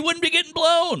 he wouldn't be getting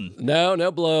blown.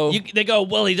 No blow. They go,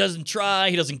 well, he doesn't try.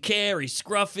 He doesn't care. He's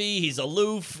scruffy. He's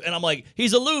aloof. And I'm like,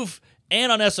 he's aloof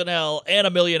and on SNL and a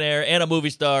millionaire and a movie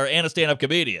star and a stand-up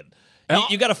comedian.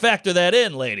 You got to factor that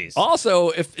in, ladies.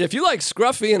 Also, if you like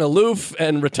scruffy and aloof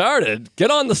and retarded,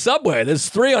 get on the subway. There's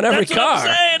 3 on every That's car. What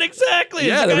I'm saying. Exactly.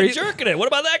 Yeah, There's a guy jerking it. What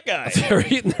about that guy? They're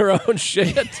eating their own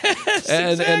shit. Yes,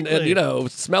 and you know,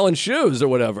 smelling shoes or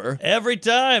whatever. Every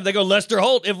time they go Lester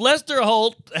Holt. If Lester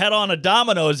Holt had on a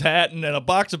Domino's hat and a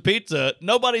box of pizza,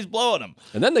 nobody's blowing him.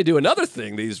 And then they do another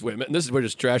thing, these women. And we're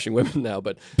just trashing women now,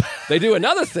 but they do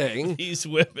another thing. These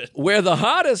women. Where the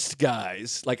hottest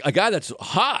guys, like a guy that's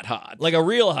hot. Like a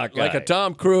real hot guy. Like a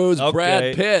Tom Cruise,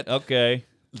 Brad Pitt. Okay.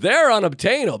 They're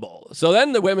unobtainable. So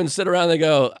then the women sit around and they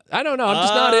go, I don't know, I'm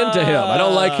just not into him. I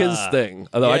don't like his thing.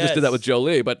 Although I just did that with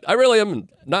Jolie, but I really am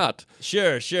not.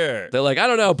 Sure. They're like, I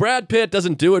don't know, Brad Pitt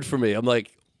doesn't do it for me. I'm like,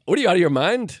 what are you, out of your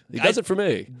mind? He does it for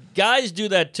me. Guys do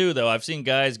that too, though. I've seen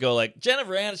guys go like,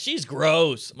 Jennifer Aniston, she's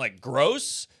gross. I'm like,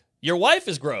 gross? Your wife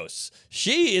is gross.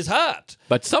 She is hot.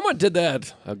 But someone did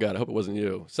that. Oh, God, I hope it wasn't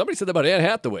you. Somebody said that about Anne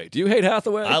Hathaway. Do you hate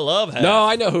Hathaway? I love Hath. No,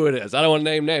 I know who it is. I don't want to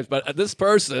name names. But this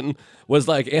person was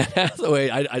like, Anne Hathaway,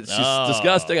 she's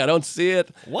disgusting. I don't see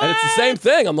it. What? And it's the same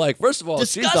thing. I'm like, first of all,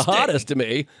 Disgusting. she's the hottest to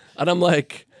me. And I'm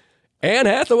like, Anne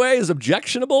Hathaway is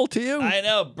objectionable to you? I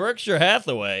know, Berkshire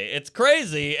Hathaway. It's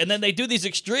crazy. And then they do these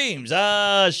extremes.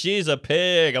 She's a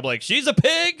pig. I'm like, she's a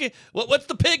pig? What's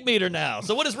the pig meter now?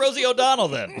 So what is Rosie O'Donnell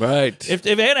then? Right. If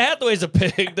Anne Hathaway's a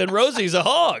pig, then Rosie's a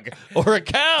hog or a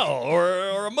cow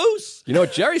or a moose. You know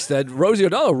what Jerry said? Rosie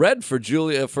O'Donnell read for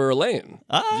Elaine.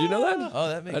 Did you know that? Oh,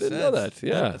 that makes sense. I didn't know that.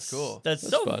 Yeah. That's cool. That's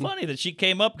so fun. funny that she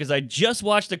came up because I just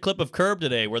watched a clip of Curb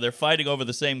today where they're fighting over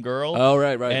the same girl. Oh,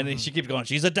 right. And she keeps going,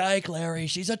 she's a dyke, Larry.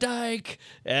 She's a dyke.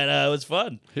 And it was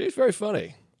fun. She's very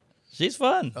funny. She's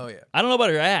fun. Oh, yeah. I don't know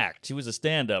about her act. She was a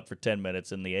stand-up for 10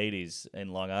 minutes in the 80s in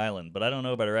Long Island, but I don't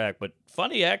know about her act. But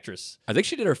funny actress. I think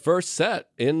she did her first set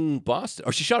in Boston,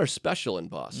 or she shot her special in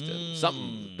Boston.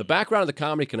 Something. The background of the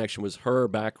Comedy Connection was her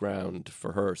background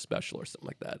for her special or something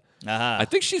like that. I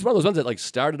think she's one of those ones that like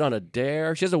started on a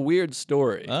dare. She has a weird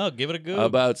story. Oh, give it a go.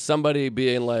 About somebody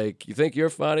being like, you think you're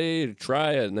funny?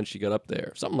 Try it. And then she got up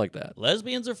there. Something like that.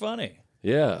 Lesbians are funny.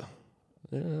 Yeah.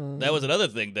 That was another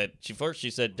thing that she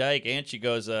said dyke, and she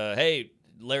goes, hey,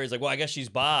 Larry's like, well, I guess she's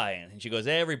bi. And she goes,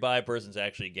 every bi person's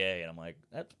actually gay. And I'm like,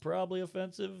 that's probably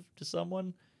offensive to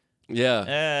someone.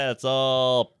 Yeah. It's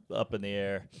all up in the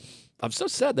air. I'm so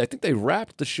sad that I think they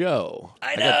wrapped the show.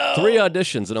 I got 3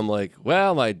 auditions, and I'm like,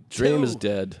 well, my dream is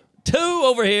dead. 2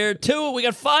 over here, 2. We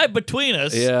got 5 between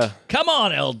us. Yeah. Come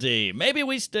on, LD. Maybe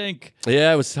we stink.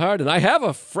 Yeah, it was hard. And I have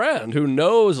a friend who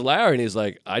knows Larry, and he's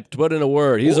like, I put in a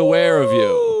word. He's aware of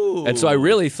you. And so I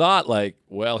really thought, like,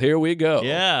 well, here we go.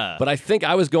 Yeah. But I think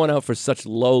I was going out for such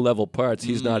low-level parts,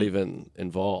 he's not even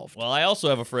involved. Well, I also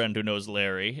have a friend who knows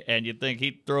Larry, and you'd think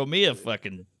he'd throw me a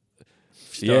fucking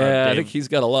star. Yeah, I Dave. think he's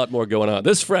got a lot more going on.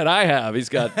 This friend I have, he's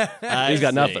got I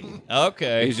see. nothing.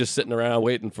 Okay. He's just sitting around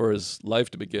waiting for his life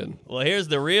to begin. Well, here's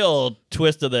the real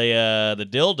twist of the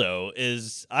dildo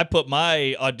is I put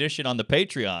my audition on the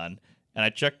Patreon and I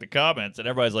checked the comments and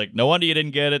everybody's like, no wonder you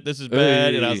didn't get it. This is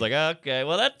bad. Hey. And I was like, okay,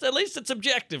 well, that's at least it's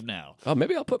objective now. Oh,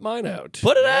 maybe I'll put mine out.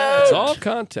 Put it out. It's all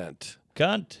content.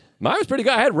 Cunt. Mine was pretty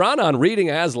good. I had Ron on reading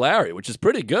as Larry, which is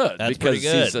pretty good. That's because pretty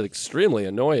good. he's an extremely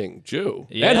annoying Jew.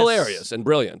 Yes. And hilarious and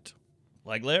brilliant.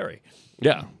 Like Larry.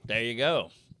 Yeah. There you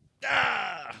go.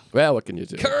 Well, what can you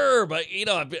do? Curb. I've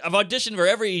auditioned for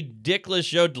every dickless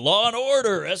show. Law and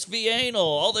Order, SV Anal,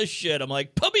 all this shit. I'm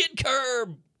like, put me in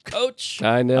Curb, coach.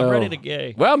 I know. I'm ready to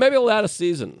gay. Well, maybe we'll add a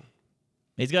season.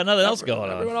 He's got nothing else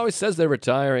going Everyone on. always says they're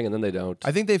retiring, and then they don't.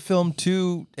 I think they filmed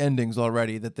 2 endings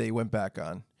already that they went back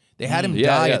on. They had him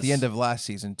Yeah, die yes. at the end of last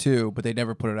season too, but they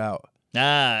never put it out.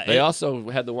 They also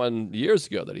had the one years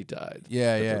ago that he died.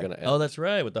 Yeah, that yeah. they're gonna end. Oh, that's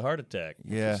right, with the heart attack.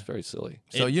 Yeah. It's very silly.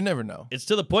 So you never know. It's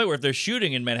to the point where if they're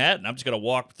shooting in Manhattan, I'm just going to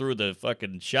walk through the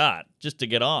fucking shot just to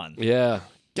get on. Yeah.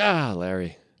 God,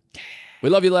 Larry. We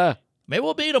love you, La. Maybe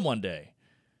we'll beat him one day.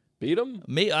 Beat him?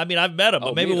 I mean, I've met him,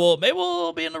 but maybe meet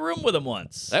we'll be in the room with him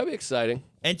once. That'd be exciting.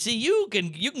 And see, you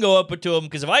can go up to him,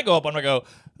 because if I go up, I'm gonna go,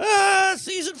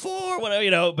 season 4,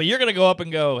 whatever, But you're gonna go up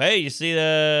and go, hey, you see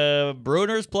the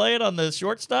Bruners playing on the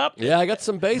shortstop? Yeah, I got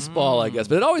some baseball, I guess,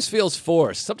 but it always feels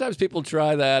forced. Sometimes people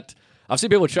try that. I've seen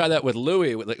people try that with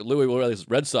Louis. Louis wore his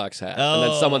Red Sox hat, and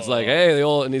then someone's like, "Hey,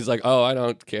 and he's like, "Oh, I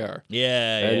don't care."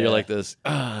 Yeah, and you're like this,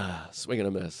 swing and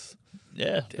a miss.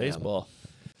 Yeah, baseball.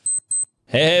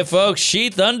 Hey, folks,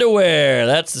 Sheath Underwear.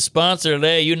 That's the sponsor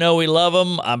today. You know we love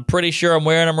them. I'm pretty sure I'm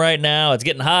wearing them right now. It's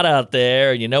getting hot out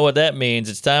there. You know what that means.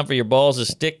 It's time for your balls to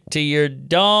stick to your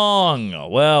dong.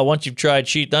 Well, once you've tried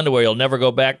Sheath Underwear, you'll never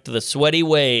go back to the sweaty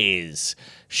ways.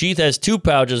 Sheath has 2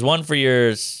 pouches, one for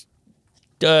your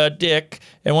dick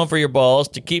and one for your balls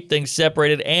to keep things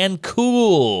separated and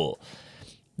cool.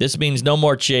 This means no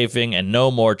more chafing and no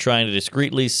more trying to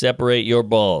discreetly separate your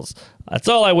balls. That's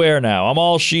all I wear now. I'm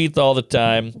all Sheath all the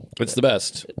time. It's the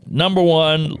best. Number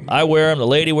 1, I wear them. The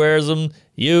lady wears them.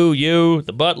 You,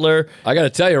 the butler. I got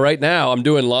to tell you right now, I'm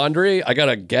doing laundry. I got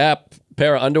a Gap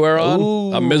pair of underwear on.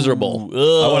 Ooh. I'm miserable. Ugh.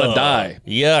 I want to die.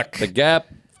 Yuck. The Gap,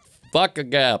 fuck a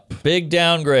Gap. Big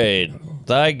downgrade.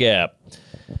 Thigh gap.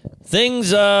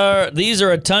 These are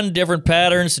a ton different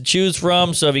patterns to choose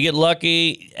from, so if you get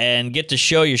lucky and get to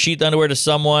show your Sheath underwear to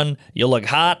someone, you'll look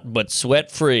hot but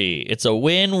sweat-free. It's a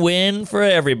win-win for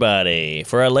everybody.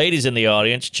 For our ladies in the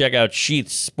audience, check out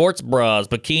Sheath's sports bras,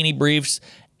 bikini briefs,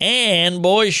 and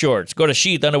boy shorts. Go to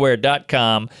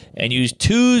sheathunderwear.com and use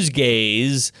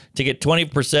Tuesdays to get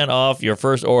 20% off your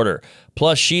first order.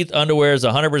 Plus, Sheath Underwear's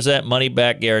 100%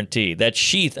 money-back guarantee. That's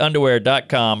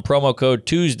sheathunderwear.com, promo code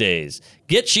Tuesdays.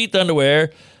 Get Sheath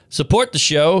Underwear, support the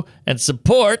show, and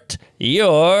support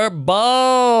your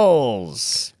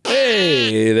balls.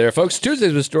 Hey there, folks.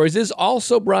 Tuesdays with Stories is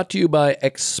also brought to you by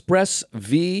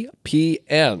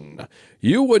ExpressVPN.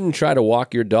 You wouldn't try to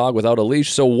walk your dog without a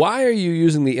leash, so why are you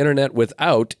using the internet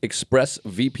without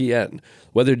ExpressVPN?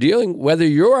 Whether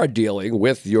you are dealing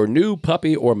with your new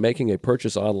puppy or making a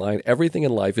purchase online, everything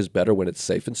in life is better when it's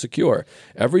safe and secure.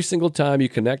 Every single time you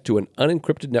connect to an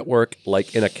unencrypted network,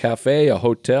 like in a cafe, a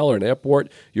hotel, or an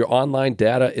airport, your online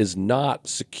data is not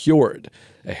secured.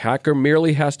 A hacker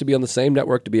merely has to be on the same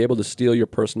network to be able to steal your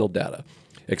personal data.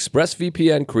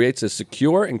 ExpressVPN creates a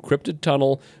secure, encrypted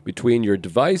tunnel between your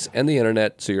device and the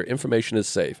internet so your information is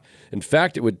safe. In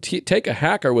fact, it would take a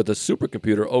hacker with a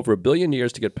supercomputer over 1 billion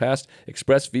years to get past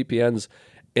ExpressVPN's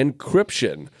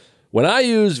encryption. When I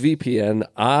use VPN,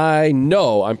 I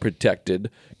know I'm protected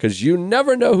because you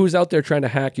never know who's out there trying to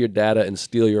hack your data and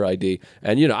steal your ID.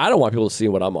 And, I don't want people to see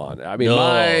what I'm on. I mean,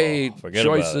 my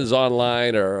choices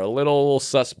online are a little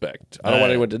suspect. I don't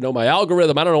want anyone to know my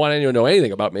algorithm. I don't want anyone to know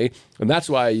anything about me. And that's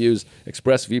why I use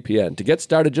ExpressVPN. To get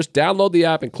started, just download the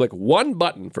app and click one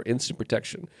button for instant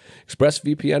protection.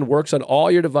 ExpressVPN works on all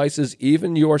your devices,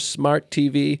 even your smart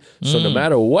TV. So no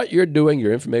matter what you're doing,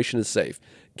 your information is safe.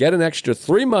 Get an extra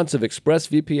 3 months of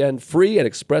ExpressVPN free at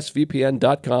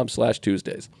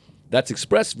expressvpn.com/Tuesdays. That's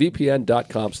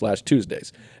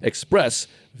expressvpn.com/Tuesdays.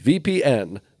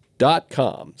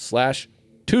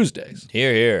 expressvpn.com/Tuesdays.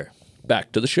 Hear, hear.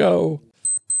 Back to the show.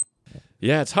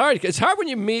 Yeah, it's hard. It's hard when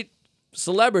you meet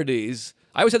celebrities.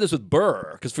 I always had this with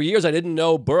Burr, because for years I didn't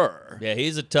know Burr. Yeah,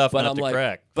 he's a tough nut to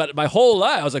crack. But my whole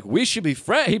life, I was like, we should be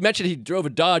friends. He mentioned he drove a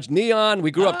Dodge Neon.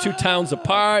 We grew up 2 towns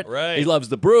apart. Right. He loves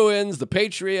the Bruins, the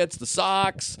Patriots, the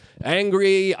Sox,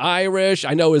 angry, Irish.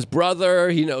 I know his brother.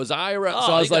 He knows Ira. Oh,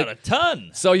 so I was got a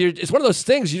ton. So it's one of those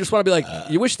things you just want to be like,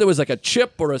 you wish there was like a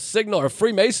chip or a signal or a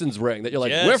Freemasons ring that you're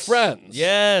like, we're friends.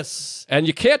 Yes. And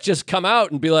you can't just come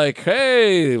out and be like,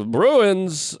 hey,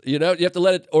 Bruins. You have to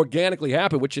let it organically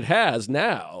happen, which it has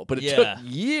now. But it took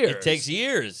years. It takes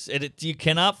years. You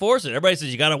cannot force it. Everybody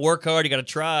says you got to work hard, you got to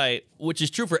try, which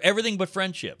is true for everything but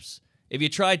friendships. If you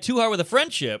try too hard with a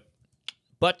friendship,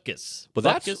 butkus. But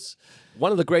that's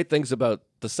one of the great things about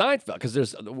the Seinfeld,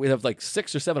 because we have like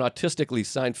 6 or 7 autistically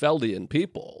Seinfeldian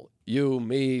people. You,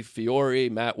 me, Fiore,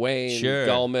 Matt Wayne,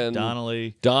 Gallman,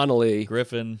 Donnelly,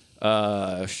 Griffin,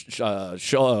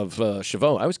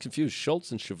 Chavone. I was confused.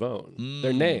 Schultz and Chavone.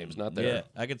 Their names, not their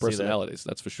personalities.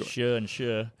 That's for sure. Sure and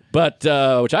sure. But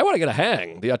which I want to get a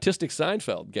hang. The autistic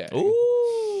Seinfeld gang.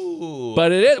 Ooh.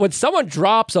 But it is when someone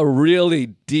drops a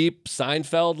really deep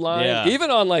Seinfeld line,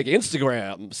 even on like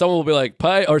Instagram, someone will be like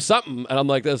 "pie" or something, and I'm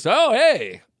like this. Oh,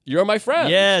 hey. You're my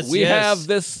friend. Yes, we have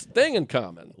this thing in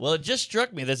common. Well, it just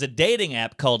struck me. There's a dating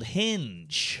app called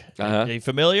Hinge. Uh-huh. Are you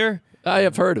familiar? I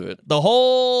have heard of it. The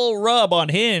whole rub on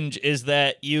Hinge is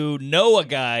that you know a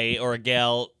guy or a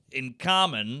gal in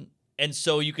common, and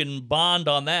so you can bond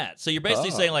on that. So you're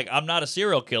basically saying, like, I'm not a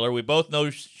serial killer. We both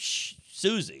know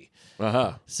Susie.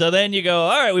 So then you go,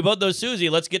 all right, we both know Susie,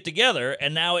 let's get together.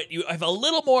 And now you have a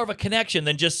little more of a connection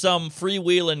than just some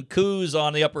freewheeling coos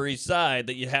on the Upper East Side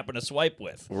that you happen to swipe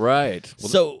with. Right. Well,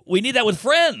 So we need that with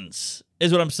friends,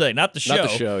 is what I'm saying, not the show. not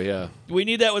the show, yeah. We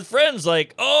need that with friends.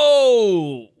 Like,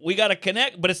 oh, we got to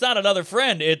connect, but it's not another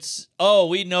friend. It's, oh,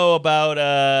 we know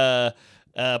about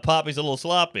Poppy's a little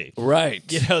sloppy. Right.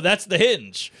 You know, that's the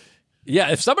hinge.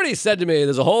 Yeah, if somebody said to me,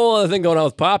 there's a whole other thing going on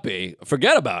with Poppy,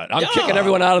 forget about it. I'm kicking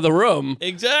everyone out of the room.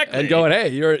 Exactly. And going, hey,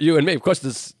 you and me. Of course,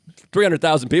 there's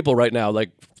 300,000 people right now, like,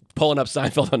 pulling up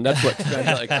Seinfeld on Netflix, trying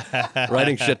to, like,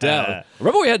 writing shit down.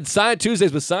 Remember we had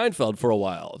Tuesdays with Seinfeld for a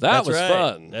while. That was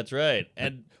fun. That's right.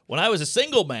 And when I was a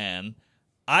single man,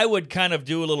 I would kind of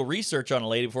do a little research on a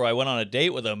lady before I went on a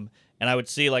date with them. And I would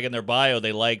see, like, in their bio,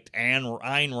 they liked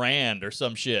Ayn Rand or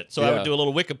some shit. So I would do a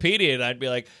little Wikipedia, and I'd be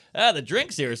like, the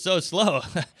drinks here are so slow.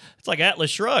 It's like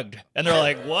Atlas Shrugged. And they're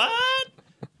like, what?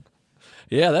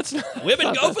 Yeah, that's...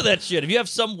 Women go for that shit. If you have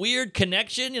some weird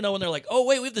connection, you know, when they're like, oh,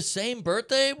 wait, we have the same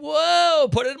birthday? Whoa,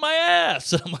 put it in my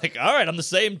ass. I'm like, all right, I'm the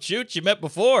same chooch you met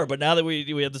before, but now that we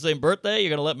have the same birthday, you're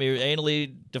going to let me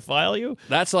anally defile you?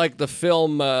 That's like the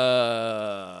film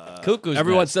Cuckoo's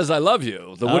Everyone Nest. Says I Love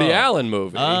You, the Woody Allen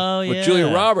movie. Oh, with yeah. Julia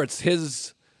Roberts.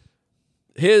 His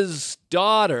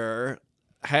daughter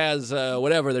has,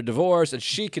 they're divorced, and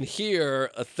she can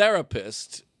hear a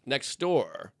therapist next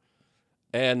door.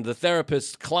 And the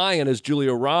therapist's client is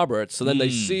Julia Roberts. So then they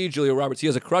see Julia Roberts. He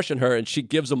has a crush on her, and she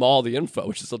gives him all the info,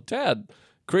 which is a tad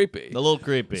creepy. A little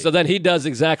creepy. So then he does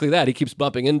exactly that. He keeps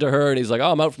bumping into her, and he's like,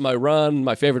 oh, I'm out for my run.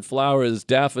 My favorite flower is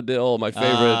daffodil. My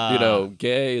favorite,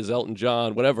 gay is Elton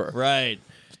John, whatever. Right.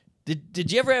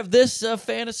 Did you ever have this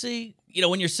fantasy? You know,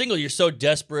 when you're single, you're so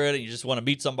desperate, and you just want to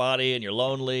meet somebody, and you're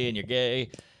lonely, and you're gay.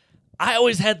 I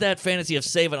always had that fantasy of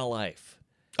saving a life.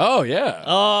 Oh, yeah.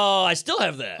 Oh, I still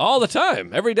have that. All the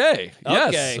time, every day.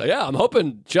 Yes. Okay. Yeah, I'm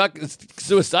hoping Chuck is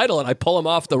suicidal and I pull him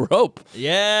off the rope.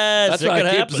 Yes, That's it why could I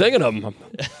keep happen. singing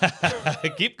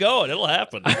him. Keep going. It'll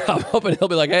happen. I'm hoping he'll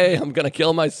be like, hey, I'm going to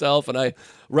kill myself, and I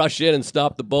rush in and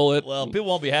stop the bullet. Well, people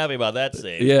won't be happy about that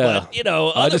scene. Yeah. But, you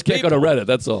know, I just can't go to Reddit,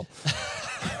 that's all.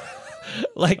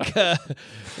 Like,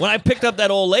 when I picked up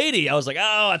that old lady, I was like,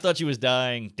 oh, I thought she was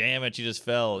dying. Damn it, she just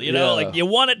fell. You know, Yeah. like, you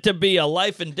want it to be a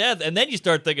life and death, and then you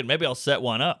start thinking, maybe I'll set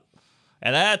one up.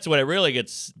 And that's when it really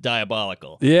gets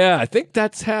diabolical. Yeah, I think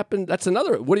that's happened. That's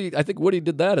another. I think Woody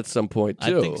did that at some point,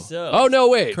 too. I think so. Oh, no,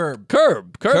 wait. Curb.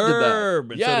 Curb did Curb.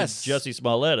 that. And Yes. so did Jussie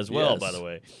Smollett as well, Yes. by the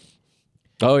way.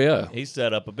 Oh, yeah. He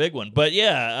set up a big one. But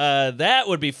yeah, that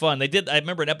would be fun. I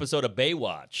remember an episode of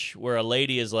Baywatch where a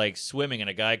lady is like swimming and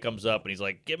a guy comes up and he's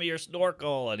like, give me your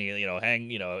snorkel. And he,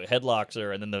 headlocks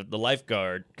her. And then the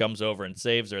lifeguard comes over and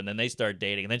saves her. And then they start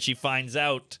dating. And then she finds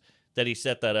out that he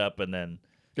set that up and then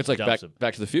It's like dumps him.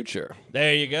 back to the Future.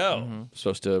 There you go.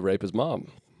 Supposed to rape his mom.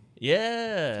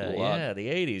 Yeah. A lot. Yeah. The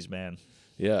 80s, man.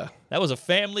 Yeah. That was a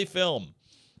family film.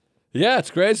 Yeah,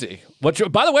 it's crazy. By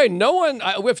the way, no one,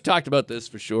 we've talked about this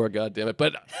for sure, God damn it,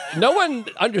 but no one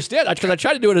understands. Because I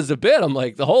tried to do it as a bit. I'm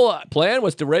like, the whole plan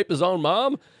was to rape his own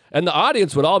mom, and the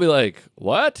audience would all be like,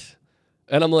 what?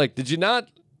 And I'm like, did you not?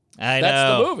 That's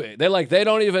That's the movie. They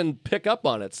don't even pick up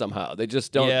on it somehow. They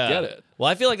just don't get it. Well,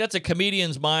 I feel like that's a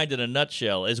comedian's mind in a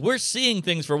nutshell, is we're seeing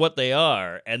things for what they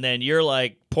are, and then you're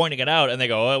like pointing it out, and they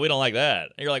go, oh, we don't like that.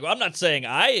 And you're like, well, I'm not saying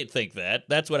I think that.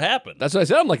 That's what happened. That's what I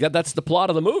said. I'm like, that's the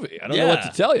plot of the movie. I don't know what to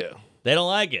tell you. They don't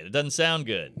like it. It doesn't sound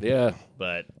good. Yeah.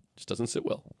 But Just doesn't sit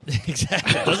well.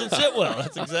 exactly. It doesn't sit well.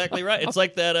 That's exactly right. It's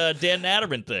like that Dan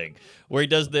Natterman thing where he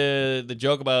does the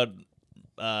joke about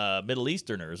Middle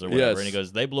Easterners or whatever, Yes. and he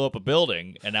goes, they blew up a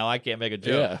building, and now I can't make a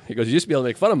joke. Yeah. He goes, you used to be able to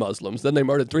make fun of Muslims. Then they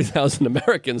murdered 3,000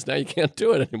 Americans. Now you can't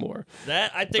do it anymore.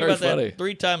 That I think Very about funny. that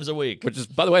 3 times a week. Which is,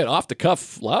 by the way, an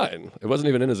off-the-cuff line. It wasn't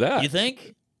even in his act. You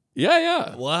think?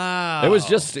 Yeah. Wow. He was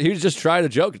just trying to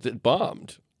joke. It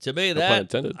bombed. To me, pun that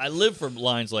intended. I live for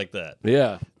lines like that.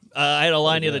 Yeah. I had a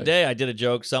line the Okay. other day. I did a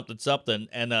joke, something,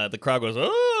 and the crowd goes,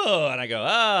 oh, and I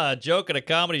go, joke at a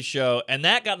comedy show, and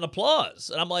that got an applause.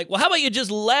 And I'm like, well, how about you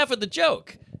just laugh at the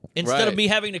joke instead of Right. me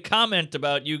having to comment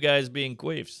about you guys being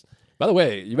queefs? By the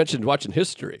way, you mentioned watching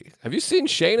History. Have you seen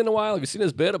Shane in a while? Have you seen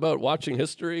his bit about watching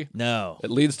History? No. It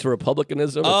leads to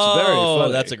republicanism. It's very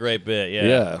funny. That's a great bit.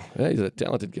 Yeah. Yeah, he's a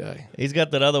talented guy. He's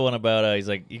got that other one about he's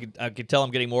like I could tell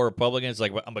I'm getting more Republican. It's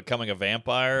like I'm becoming a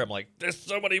vampire. I'm like, there's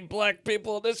so many black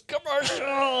people in this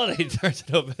commercial, and he turns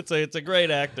it over. It's a great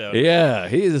act out. Yeah,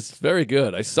 he is very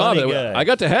good. I saw Funny that. guy. I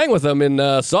got to hang with him in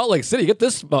Salt Lake City. Get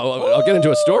this. I'll get into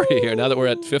a story here now that we're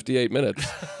at 58 minutes.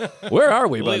 Where are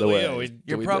we, by the way? We- Do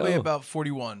You're we probably know? about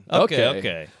 41.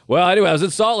 Okay. Well, anyway, I was in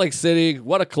Salt Lake City.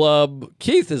 What a club.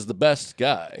 Keith is the best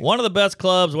guy. One of the best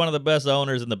clubs, one of the best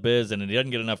owners in the biz, and he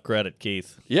doesn't get enough credit,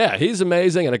 Keith. Yeah, he's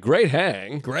amazing and a great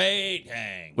hang. Great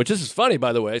hang. Which this is funny,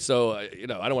 by the way. So, I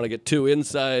don't want to get too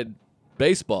inside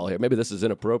baseball here. Maybe this is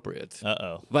inappropriate.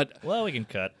 Uh-oh. But Well, we can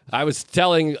cut. I was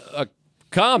telling a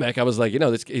comic, I was like,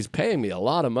 he's paying me a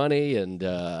lot of money. And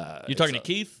You talking to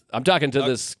Keith? I'm talking to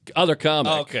this other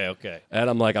comic. Oh, okay. And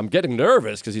I'm like, I'm getting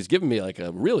nervous because he's giving me like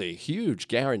a really huge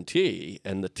guarantee,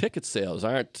 and the ticket sales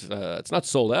aren't, it's not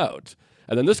sold out.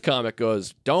 And then this comic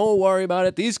goes, don't worry about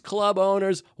it. These club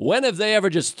owners, when have they ever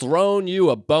just thrown you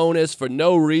a bonus for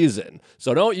no reason?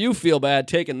 So don't you feel bad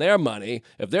taking their money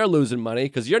if they're losing money,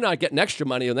 because you're not getting extra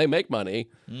money when they make money.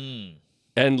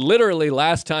 And literally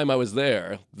last time I was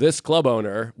there, this club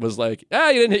owner was like,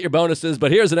 you didn't hit your bonuses,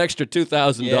 but here's an extra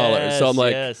 $2,000. So I'm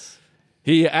like,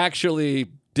 he actually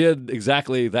did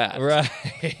exactly that. Right.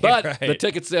 But the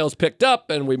ticket sales picked up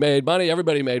and we made money.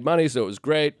 Everybody made money, so it was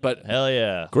great. But Hell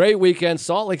yeah. great weekend.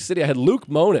 Salt Lake City. I had Luke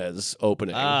Moniz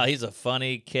opening. He's a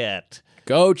funny cat.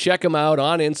 Go check him out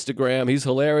on Instagram. He's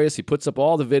hilarious. He puts up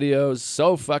all the videos.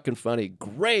 So fucking funny.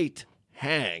 Great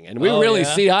hang. And we really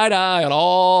see eye to eye on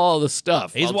all the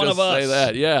stuff. He's I'll one just of us. say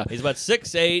that. Yeah. He's about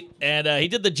 6'8", and he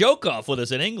did the joke off with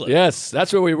us in England. Yes,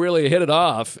 that's where we really hit it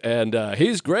off. And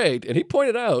he's great. And he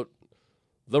pointed out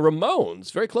the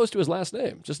Ramones, very close to his last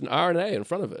name, just an R and A in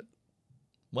front of it.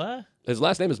 What? His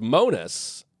last name is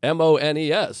Mones,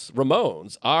 M-O-N-E-S.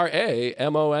 Ramones,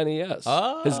 R-A-M-O-N-E-S.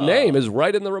 Oh. His name is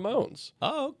right in the Ramones.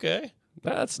 Oh, okay.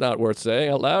 That's not worth saying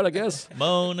out loud, I guess.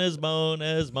 Mones. Not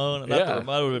Yeah. That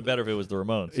would have been better if it was the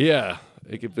Ramones. Yeah,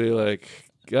 it could be like,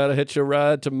 gotta hitch a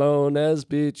ride to Mones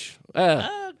Beach.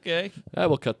 Okay. I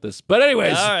will cut this. But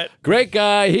anyways, All right. Great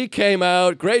guy. He came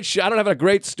out. Great show. I don't have a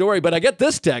great story, but I get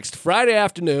this text Friday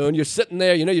afternoon. You're sitting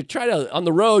there. You try to, on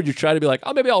the road, you try to be like,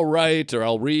 maybe I'll write or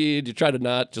I'll read. You try to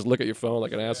not just look at your phone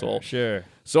like an asshole. Sure.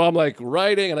 So I'm like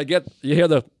writing, and you hear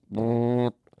the,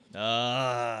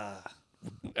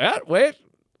 wait,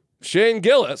 Shane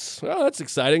Gillis. Oh, that's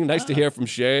exciting. Nice to hear from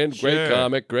Shane. Great Sure.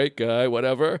 comic, great guy,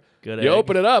 whatever. Good You egg.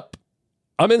 open it up.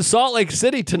 I'm in Salt Lake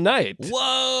City tonight.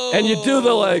 Whoa. And you do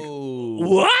the like,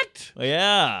 what?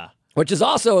 Yeah. Which is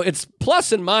also, it's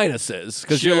plus and minuses,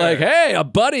 because you're Sure. like, hey, a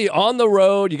buddy on the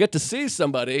road, you get to see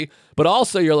somebody, but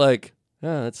also you're like,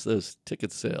 that's those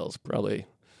ticket sales, probably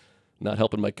not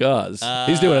helping my cause.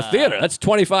 He's doing a theater. That's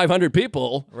 2,500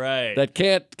 people Right. that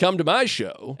can't come to my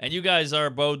show. And you guys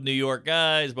are both New York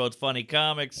guys, both funny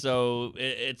comics, so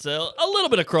it's a little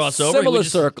bit of crossover. Similar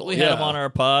circle, We had yeah. him on our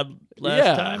pod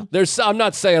last time. I'm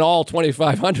not saying all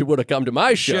 2,500 would have come to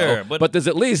my show, Sure, but there's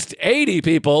at least 80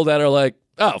 people that are like,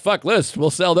 oh, fuck list.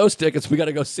 We'll sell those tickets. We got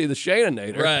to go see the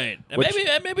Shaninator. Right. And Which-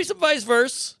 maybe some vice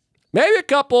versa. Maybe a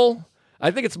couple.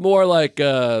 I think it's more like,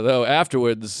 though,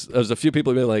 afterwards, there's a few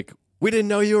people being like, we didn't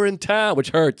know you were in town, which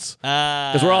hurts.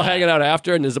 Because we're all hanging out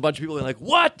after, and there's a bunch of people like,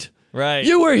 what? Right.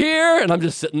 You were here? And I'm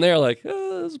just sitting there like, this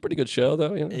is a pretty good show,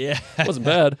 though. Yeah. It wasn't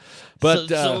bad. But,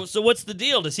 so what's the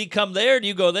deal? Does he come there or do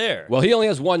you go there? well, he only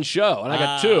has one show, and I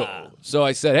got two. So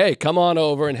I said, hey, come on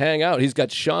over and hang out. He's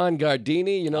got Sean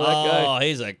Gardini. You know that guy? Oh,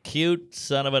 he's a cute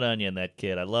son of an onion, that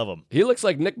kid. I love him. He looks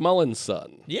like Nick Mullen's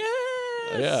son.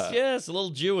 Yes, a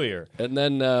little Jewier. And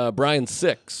then Brian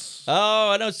Six. Oh,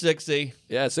 I know 60.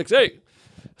 Yeah, 6'8".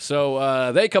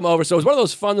 So they come over. So it was one of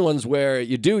those fun ones where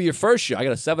you do your first show. I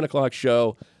got a 7 o'clock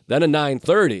show, then a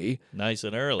 9:30, Nice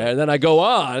and early. and then I go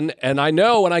on, and I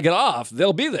know when I get off,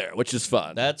 they'll be there, which is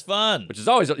fun. That's fun. Which is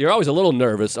you're always a little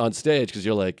nervous on stage because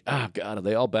you're like, oh, God, are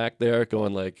they all back there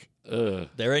going like, ugh.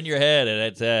 They're in your head, and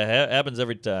it happens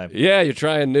every time. Yeah, you're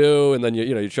trying new, and then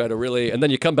you try to really, and then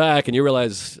you come back and you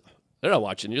realize they're not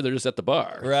watching you, they're just at the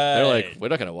bar. Right. They're like, we're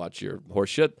not going to watch your horse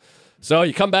shit. So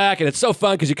you come back, and it's so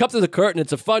fun because you come through the curtain,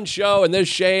 it's a fun show, and there's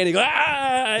Shane, and you go,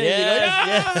 and you go,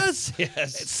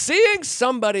 Yes. Seeing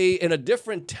somebody in a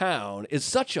different town is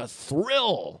such a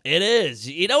thrill. It is.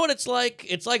 You know what it's like?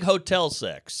 It's like hotel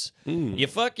sex. Hmm. You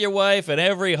fuck your wife in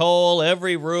every hole,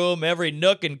 every room, every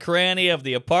nook and cranny of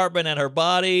the apartment and her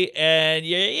body, and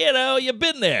you've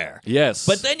been there. Yes.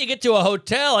 But then you get to a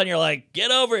hotel, and you're like,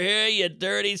 get over here, you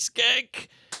dirty skank.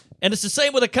 And it's the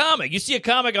same with a comic. You see a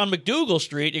comic on McDougal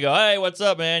Street, you go, hey, what's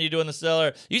up, man? You doing the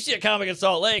Cellar? You see a comic in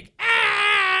Salt Lake,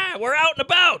 we're out and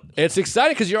about. It's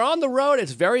exciting because you're on the road.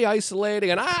 It's very isolating,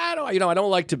 and I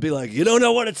don't like to be like, you don't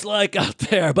know what it's like out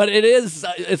there, but it is.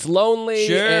 It's lonely,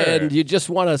 Sure. and you just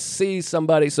want to see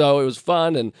somebody. So it was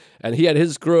fun, and he had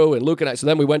his crew, and Luke and I. So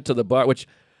then we went to the bar, which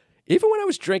even when I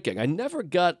was drinking, I never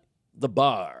got the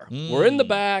bar. We're in the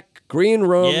back, green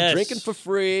room, Yes. drinking for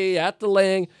free at the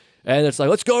Ling. And it's like,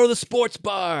 let's go to the sports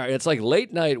bar. It's like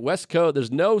late night, West Coast.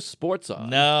 There's no sports on.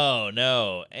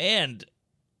 No. And,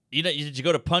 did you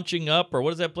go to Punching Up, or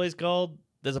what is that place called?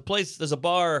 There's a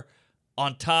bar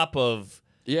on top of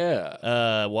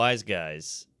Wise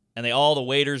Guys. And all the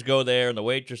waiters go there, and the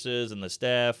waitresses and the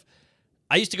staff.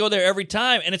 I used to go there every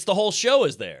time, and it's the whole show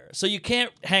is there. So you can't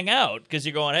hang out because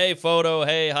you're going, hey, photo,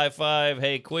 hey, high five,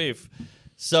 hey, queef.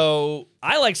 So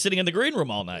I like sitting in the green room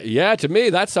all night. Yeah, to me,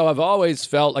 that's how I've always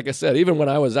felt. Like I said, even when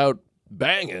I was out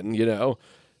banging,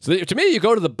 So to me, you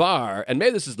go to the bar, and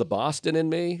maybe this is the Boston in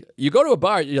me. You go to a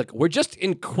bar, you're like, we're just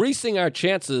increasing our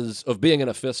chances of being in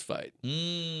a fist fight.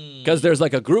 Because there's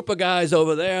like a group of guys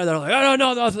over there that are like, oh,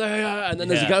 no, and then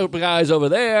there's a group of guys over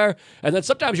there. And then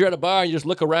sometimes you're at a bar and you just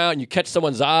look around and you catch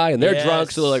someone's eye and they're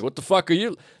drunk, so they're like, what the fuck are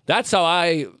you? That's how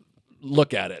I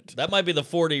look at it. That might be the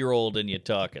 40-year-old in you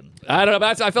talking. I don't know.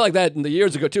 I felt like that in the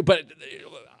years ago, too. But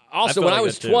also, when I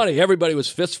was 20, everybody was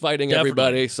fist fighting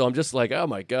everybody. So I'm just like, oh,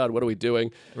 my God, what are we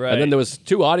doing? Right. And then there was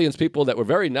 2 audience people that were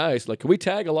very nice. Like, can we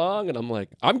tag along? And I'm like,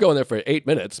 I'm going there for 8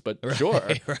 minutes, but sure.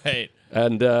 Right.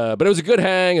 And but it was a good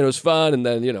hang, and it was fun. And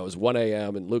then, it was 1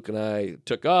 a.m., and Luke and I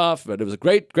took off. But it was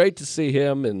great to see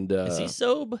him. And is he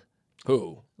sober?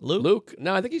 Who? Luke?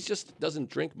 No, I think he just doesn't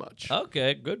drink much.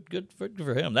 Okay, good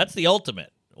for him. That's the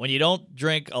ultimate. When you don't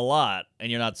drink a lot and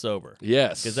you're not sober.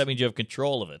 Yes. Because that means you have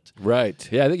control of it.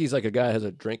 Right. Yeah, I think he's like a guy who has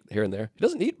a drink here and there. He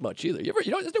doesn't eat much either.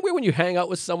 Isn't it weird when you hang out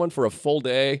with someone for a full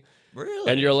day?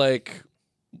 Really? And you're like,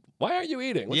 why aren't you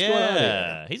eating? What's going on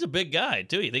here? He's a big guy,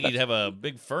 too. You think he'd have a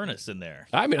big furnace in there.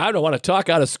 I mean, I don't want to talk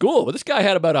out of school, but this guy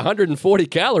had about 140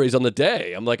 calories on the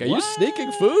day. I'm like, are you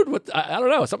sneaking food? I don't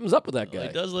know. Something's up with that guy. Well,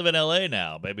 he does live in L.A.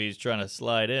 now. Maybe he's trying to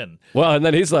slide in. Well, and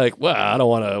then he's like, well, I don't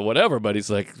want to whatever, but he's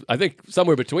like, I think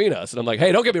somewhere between us. And I'm like,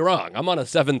 hey, don't get me wrong. I'm on a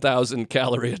 7,000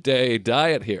 calorie a day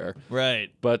diet here. Right.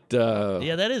 But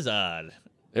yeah, that is odd.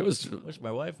 It was. I wish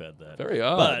my wife had that. Very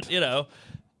odd. But,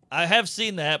 I have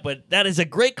seen that, but that is a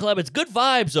great club. It's good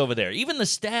vibes over there. Even the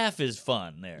staff is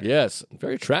fun there. Yes.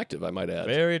 Very attractive, I might add.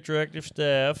 Very attractive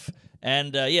staff.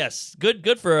 And, yes,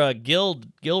 good for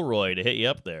Gilroy to hit you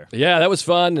up there. Yeah, that was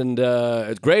fun, and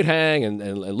it's great hang,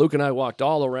 and Luke and I walked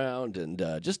all around, and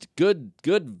just good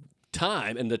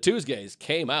time, and the Tuesdays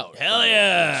came out. Hell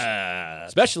yeah!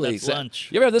 Especially lunch.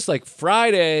 You ever have this like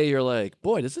Friday? You're like,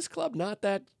 boy, does this club not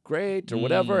that great or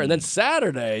whatever? And then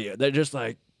Saturday, they're just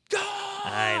like,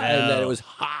 I know. And then it was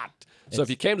hot. So if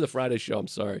you came to the Friday show, I'm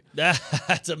sorry.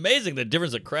 That's amazing the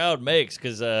difference a crowd makes.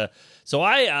 Because so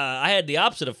I had the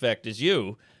opposite effect as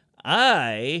you.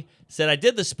 I said I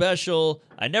did the special.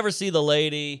 I never see the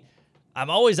lady. I'm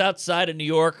always outside of New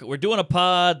York. We're doing a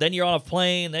pod. Then you're on a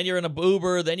plane. Then you're in a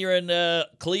Uber. Then you're in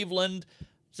Cleveland.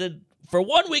 Said for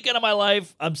one weekend of my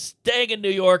life, I'm staying in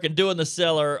New York and doing the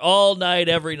Cellar all night,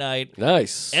 every night.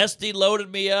 Nice. Esty loaded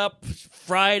me up.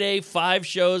 Friday, 5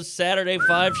 shows. Saturday,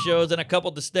 5 shows, and a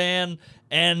couple to stand.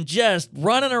 And just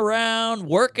running around,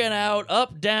 working out,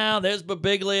 up, down. There's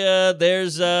Babiglia.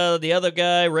 There's the other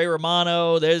guy, Ray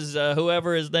Romano. There's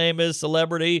whoever his name is,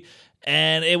 celebrity.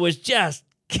 And it was just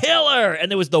killer.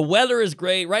 And the weather is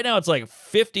great. Right now it's like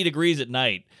 50 degrees at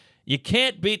night. You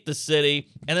can't beat the city,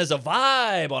 and there's a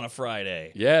vibe on a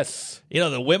Friday. Yes.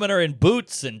 The women are in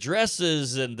boots and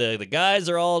dresses, and the guys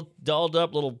are all dolled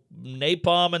up, little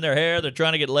napalm in their hair. They're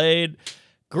trying to get laid.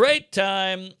 Great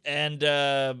time, and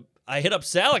I hit up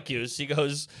Salacuse. He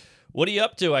goes, what are you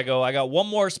up to? I go, I got one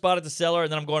more spot at the Cellar,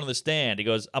 and then I'm going to the stand. He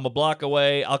goes, I'm a block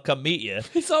away. I'll come meet you.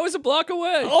 He's always a block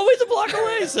away. Always a block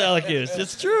away, Salacuse.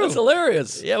 It's true. That's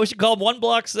hilarious. Yeah, we should call him One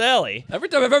Block Sally. Every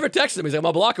time I've ever texted him, he's like, I'm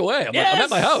a block away. I'm like, I'm at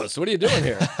my house. What are you doing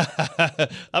here?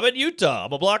 I'm in Utah.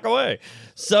 I'm a block away.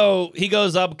 So he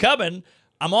goes, I'm coming.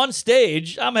 I'm on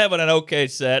stage. I'm having an okay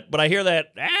set, but I hear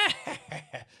that,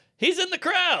 he's in the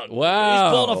crowd. Wow.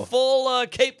 He's pulling a full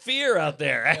Cape Fear out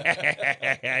there.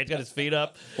 He's got his feet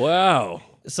up. Wow.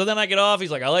 So then I get off.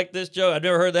 He's like, I like this joke. I've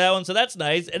never heard that one, so that's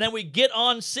nice. And then we get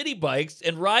on city bikes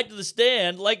and ride to the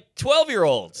stand like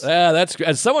 12-year-olds. Yeah, that's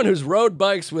as someone who's rode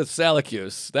bikes with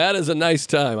Salacuse, that is a nice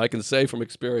time, I can say from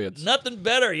experience. Nothing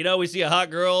better. We see a hot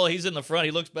girl. He's in the front.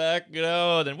 He looks back,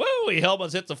 and then, whoa, he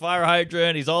almost hits a fire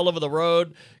hydrant. He's all over the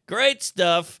road. Great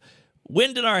stuff.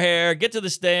 Wind in our hair, get to the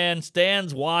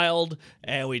stand's wild,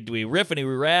 and we riff and we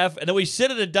raff, and then we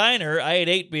sit at a diner. I ate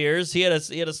 8 beers. He had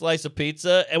a slice of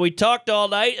pizza, and we talked all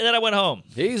night, and then I went home.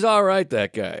 He's all right,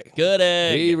 that guy. Good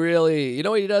egg. He really, you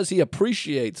know what he does? He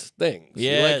appreciates things.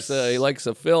 Yes. He likes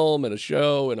a film and a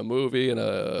show and a movie and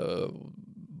a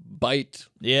bite.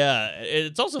 Yeah,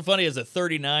 it's also funny as a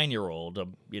 39-year-old,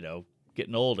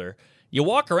 getting older. You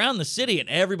walk around the city and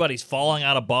everybody's falling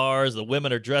out of bars. The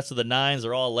women are dressed to the nines.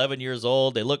 They're all 11 years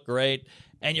old. They look great.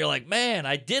 and you're like, man,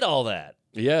 I did all that,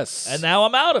 Yes. and now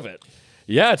I'm out of it.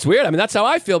 Yeah, it's weird. I mean, that's how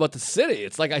I feel about the city.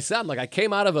 It's like I said, I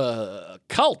came out of a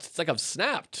cult. It's like I've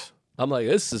snapped. I'm like,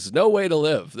 this is no way to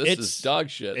live. This is dog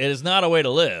shit. It is not a way to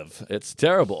live. It's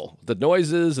terrible. The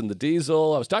noises and the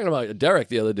diesel. I was talking about Derek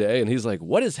the other day, and he's like,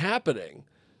 what is happening?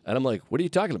 And I'm like, what are you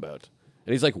talking about?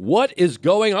 And he's like, what is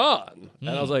going on? And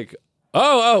I was like,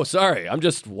 oh, sorry. I'm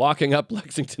just walking up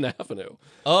Lexington Avenue.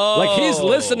 Oh. Like he's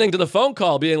listening to the phone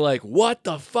call being like, what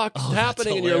the fuck is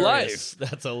happening in your life?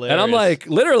 That's hilarious. And I'm like,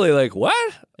 literally like,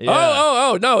 what? Yeah.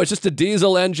 Oh, no. It's just a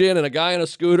diesel engine and a guy on a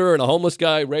scooter and a homeless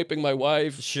guy raping my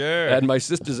wife. Sure. And my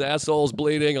sister's asshole's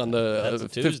bleeding on the That's a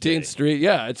Tuesday. 15th Street.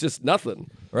 Yeah, it's just nothing.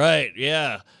 Right,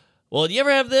 yeah. Well, do you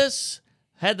ever have this?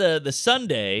 Had the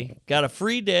Sunday, got a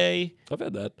free day, I've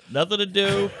had that. nothing to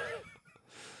do.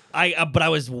 But I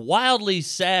was wildly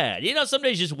sad. You know, some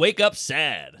days you just wake up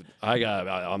sad.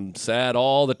 I'm sad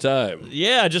all the time.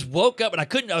 Yeah, I just woke up and I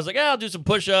couldn't. I was like, I'll do some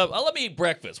push-up. Let me eat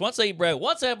breakfast. Once I eat breakfast,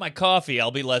 once I have my coffee,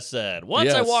 I'll be less sad.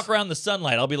 Once I Yes. walk around the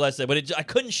sunlight, I'll be less sad. But I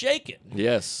couldn't shake it.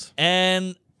 Yes.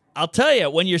 And I'll tell you,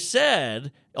 when you're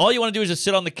sad, all you want to do is just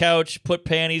sit on the couch, put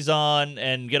panties on,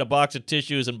 and get a box of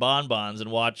tissues and bonbons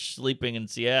and watch Sleeping in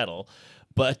Seattle.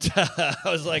 But I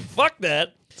was like, fuck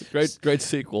that. It's a great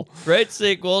sequel. Great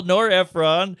sequel. Nora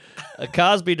Ephron.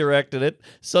 Cosby directed it.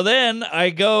 So then I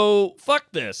go, fuck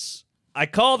this. I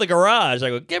call the garage. I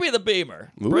go, give me the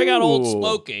Beamer. Bring out old Ooh.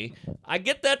 Smokey. I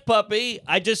get that puppy.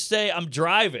 I just say, I'm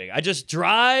driving. I just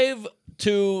drive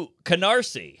to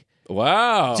Canarsie.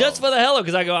 Wow. Just for the hell of it,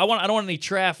 because I don't want any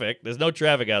traffic. There's no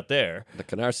traffic out there. the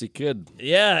Canarsie Kid.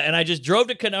 Yeah, and I just drove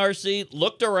to Canarsie,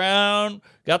 looked around,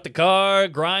 got the car,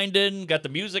 grinding, got the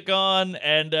music on,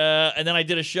 and then I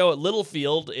did a show at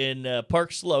Littlefield in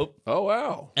Park Slope. Oh,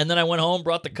 wow. And then I went home,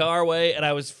 brought the car away, and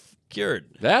I was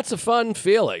cured. That's a fun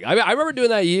feeling. I remember doing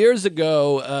that years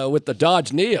ago with the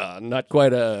Dodge Neon. Not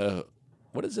quite a,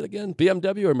 what is it again?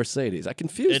 BMW or Mercedes? I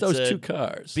confuse It's those a two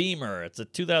cars. Beamer. It's a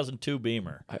 2002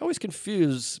 Beamer. I always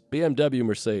confuse BMW,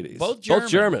 Mercedes. Both German.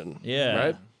 Both German. Yeah.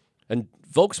 Right? And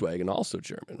Volkswagen, also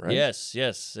German, right? Yes.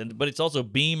 But it's also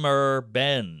Beamer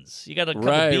Benz. You got a couple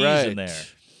Right, B's right. in there.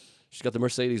 She's got the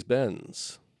Mercedes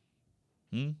Benz.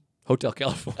 Hotel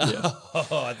California.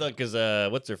 Oh, I thought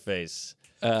because what's her face?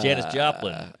 Janis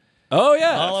Joplin. Oh,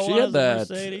 yeah. All I she want had is a that.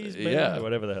 Mercedes Benz, Yeah. or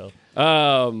whatever the hell.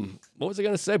 What was I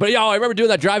going to say? But yeah, I remember doing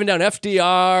that, driving down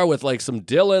FDR with like some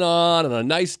Dylan on and a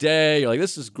nice day. You're like,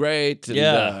 this is great. And,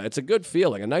 Yeah. it's a good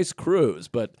feeling, a nice cruise.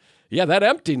 But yeah, that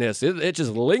emptiness, it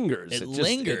just lingers. It just,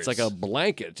 lingers. It's like a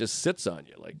blanket. It just sits on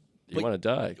you. Like you want to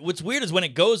die. What's weird is when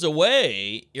it goes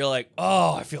away, you're like,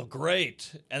 oh, I feel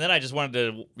great. And then I just wanted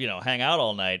to, hang out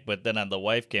all night. But then the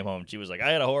wife came home and she was like,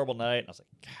 I had a horrible night. And I was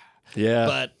like, Yeah.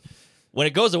 but when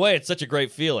it goes away, it's such a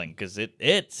great feeling because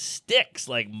it sticks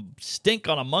like stink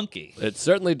on a monkey. It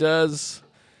certainly does.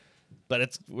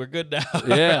 But we're good now.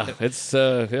 Yeah. It's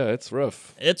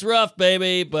rough. It's rough,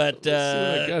 baby, but Let's see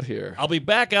what I got here. I'll be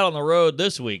back out on the road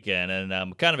this weekend, and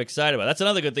I'm kind of excited about it. That's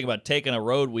another good thing about taking a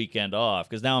road weekend off,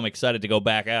 because now I'm excited to go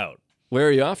back out. Where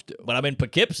are you off to? But I'm in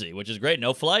Poughkeepsie, which is great.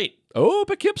 No flight. Oh,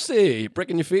 Poughkeepsie.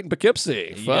 Breaking your feet in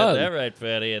Poughkeepsie. You Fun. got that right,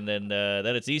 Fatty. And then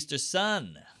it's Easter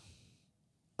Sun.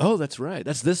 Oh, that's right.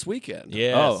 That's this weekend.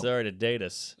 Yeah, Oh. sorry to date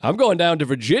us. I'm going down to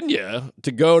Virginia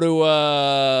to go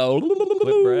to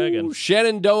Quit bragging.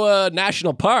 Shenandoah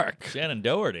National Park. Shannon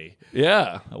Doherty.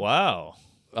 Yeah, Wow.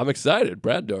 I'm excited.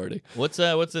 Brad Doherty. What's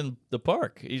in the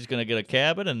park? He's going to get a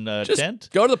cabin and a Just tent?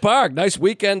 go to the park. Nice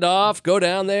weekend off. Go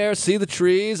down there, see the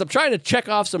trees. I'm trying to check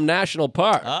off some national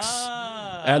parks.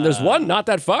 And there's one not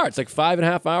that far. It's like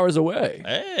 5.5 hours away.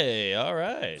 Hey, all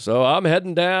right. So I'm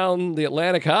heading down the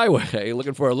Atlantic Highway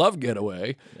looking for a love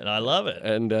getaway And I love it.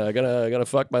 and gonna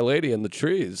fuck my lady in the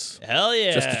trees. Hell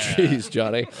yeah. Just the trees,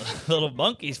 Johnny. Little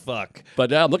monkeys fuck.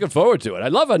 But I'm looking forward to it. I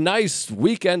love a nice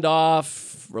weekend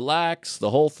off, relax, the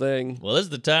whole thing. Well, this is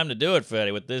the time to do it,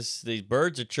 Freddie. With these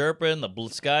birds are chirping, the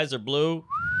skies are blue.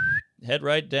 Head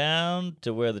right down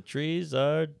to where the trees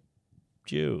are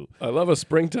due. I love a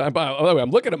springtime. By the way, I'm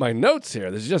looking at my notes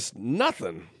here. There's just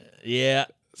nothing. Yeah.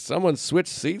 Someone switched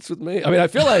seats with me. I mean, I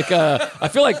feel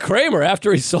like Kramer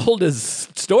after he sold his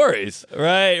stories.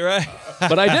 Right.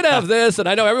 But I did have this, and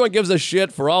I know everyone gives us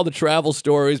shit for all the travel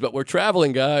stories, but we're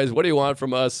traveling guys. What do you want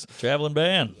from us? Traveling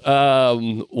band.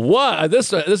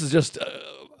 This is just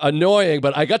annoying,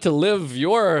 but I got to live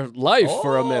your life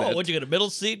for a minute. What'd you get, a middle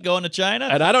seat going to China?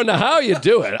 And I don't know how you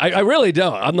do it. I really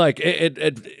don't. I'm like,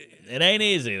 It ain't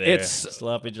easy there. It's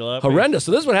sloppy jalopy. horrendous.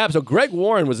 So this is what happened. So Greg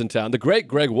Warren was in town. The great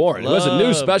Greg Warren. He has a new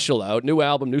Love. special out, new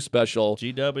album, new special.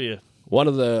 GW. One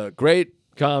of the great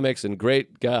comics and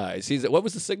great guys. What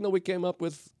was the signal we came up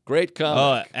with? Great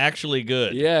comic. Actually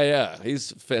good. Yeah.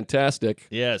 He's fantastic.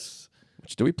 Yes.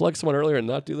 Did we plug someone earlier and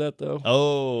not do that, though?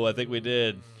 Oh, I think we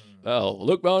did. Oh,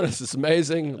 Luke Bonus is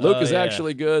amazing. Luke is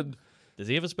actually good. Does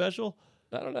he have a special?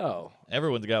 I don't know.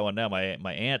 Everyone's got one now. My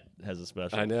aunt has a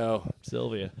special. I know.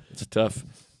 Sylvia. It's tough.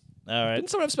 All right. Didn't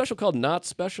someone have a special called Not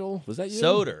Special? Was that you?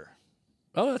 Soder.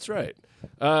 Oh, that's right.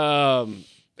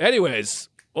 Anyways,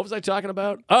 what was I talking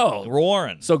about? Oh,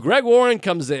 Warren. so Greg Warren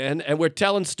comes in, and we're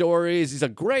telling stories. He's a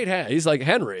great He's like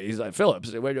Henry. He's like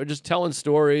Phillips. We're just telling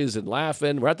stories and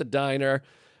laughing. We're at the diner,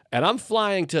 and I'm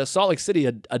flying to Salt Lake City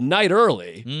a night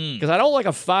early because I don't like a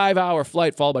 5-hour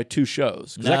flight followed by 2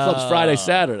 shows because that club's Friday,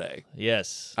 Saturday.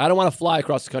 Yes. I don't want to fly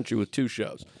across the country with 2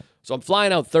 shows. So I'm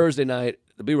flying out Thursday night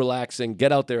to be relaxing,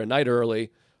 get out there a night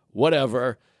early,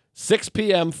 whatever, 6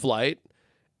 p.m. flight,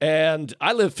 and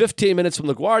I live 15 minutes from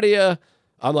LaGuardia.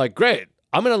 I'm like, great.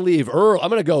 I'm going to leave early.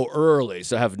 I'm going to go early,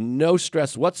 so I have no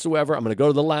stress whatsoever. I'm going to go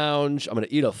to the lounge. I'm going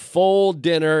to eat a full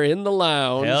dinner in the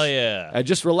lounge. Hell yeah. And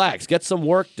just relax, get some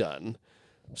work done.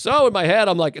 So in my head,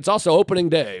 I'm like, it's also opening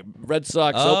day, Red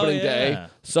Sox opening day.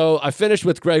 So I finished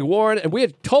with Greg Warren, and we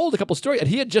had told a couple stories, and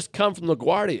he had just come from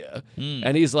LaGuardia.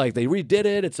 And he's like, they redid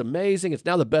it. It's amazing. It's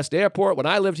now the best airport. When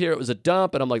I lived here, it was a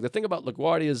dump. And I'm like, the thing about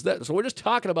LaGuardia is that. So we're just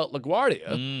talking about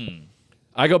LaGuardia.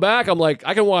 I go back. I'm like,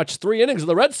 I can watch 3 innings of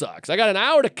the Red Sox. I got an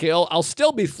hour to kill. I'll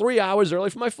still be 3 hours early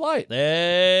for my flight.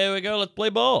 There we go. Let's play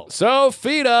ball. So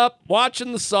feet up,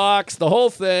 watching the Sox, the whole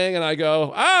thing. And I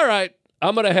go, all right.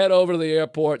 I'm going to head over to the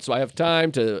airport so I have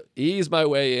time to ease my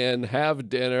way in, have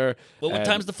dinner. Well, what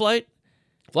time's the flight?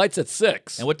 Flight's at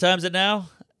 6. And what time's it now?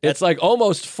 It's like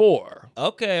almost 4.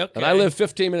 Okay. And I live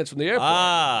 15 minutes from the airport.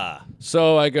 Ah.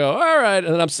 So I go, all right.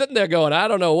 And then I'm sitting there going, I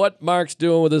don't know what Mark's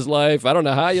doing with his life. I don't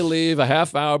know how you leave a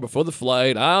half hour before the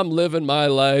flight. I'm living my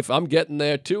life. I'm getting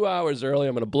there 2 hours early.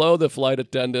 I'm going to blow the flight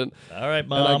attendant. All right,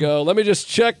 Mom. And I go, let me just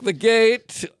check the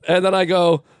gate. And then I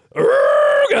go,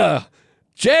 "Urgh,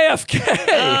 JFK.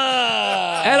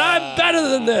 And I'm better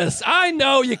than this. I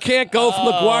know you can't go from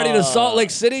LaGuardia to Salt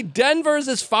Lake City. Denver's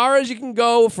as far as you can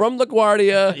go from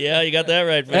LaGuardia. Yeah, you got that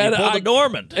right. And you pulled a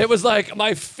Norman. It was like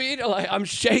my feet are like, I'm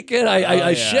shaking.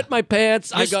 I shit my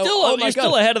pants. I go, oh my God. You're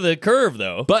still ahead of the curve,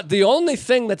 though. But the only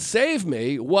thing that saved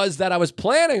me was that I was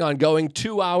planning on going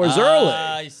 2 hours early.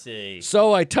 I see.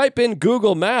 So I type in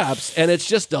Google Maps, and it's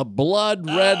just a blood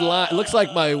red line. It looks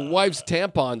like my wife's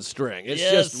tampon string. It's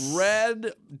just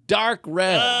red, dark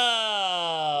red.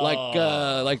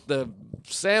 Like the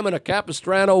salmon, a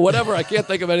Capistrano, whatever. I can't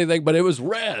think of anything, but it was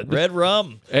red. Red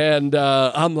rum. And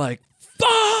I'm like,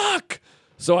 fuck!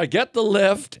 So I get the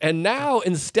lift, and now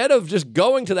instead of just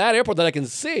going to that airport that I can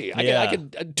see, I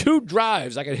can 2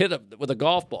 drives, I can hit it with a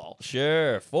golf ball.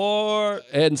 Sure. 4.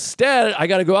 Instead, I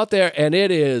got to go out there, and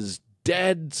it is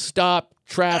dead stop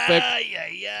traffic.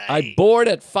 I board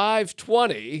at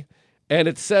 5:20, and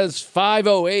it says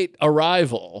 5:08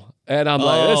 arrival. And I'm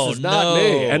like, this is not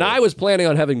me. And I was planning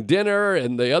on having dinner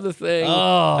and the other thing. And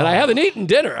I haven't eaten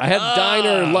dinner. I had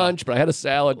diner lunch, but I had a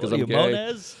salad because I'm gay.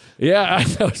 Moniz? Yeah, I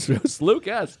know. It was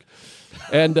Luke-esque.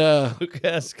 And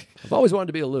Luke-esque. I've always wanted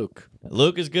to be a Luke.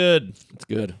 Luke is good. It's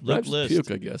good. Luke Rhymes with List.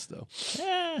 puke, I guess, though.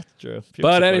 Yeah, true. Puke's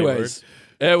But a funny anyways,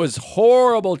 word. it was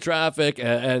horrible traffic,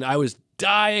 and I was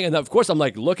dying. And of course, I'm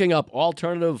like looking up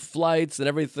alternative flights and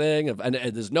everything. And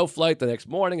there's no flight the next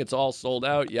morning. It's all sold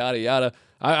out, yada, yada.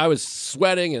 I was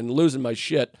sweating and losing my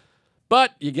shit.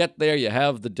 But you get there, you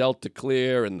have the Delta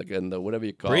Clear and the whatever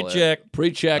you call Pre-check. it.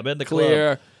 Pre-check. I'm in the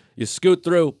clear. club. You scoot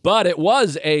through. But it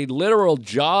was a literal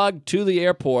jog to the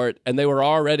airport, and they were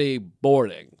already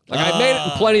boarding. Like, I made it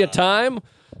in plenty of time.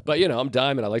 But, you know, I'm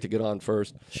Diamond. I like to get on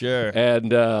first. Sure.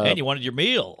 And you wanted your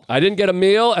meal. I didn't get a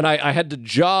meal, and I had to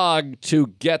jog to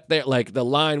get there. Like, the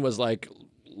line was, like,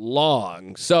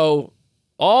 long. So,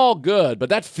 all good. But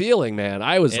that feeling, man,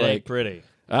 I was It like... ain't pretty.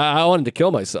 I wanted to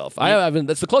kill myself.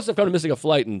 That's the closest I've come to missing a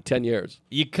flight in 10 years.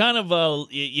 You kind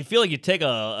of you feel like you take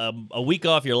a week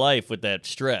off your life with that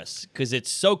stress because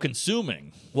it's so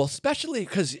consuming. Well, especially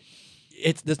because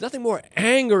there's nothing more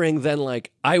angering than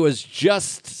like I was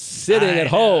just sitting at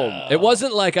home. It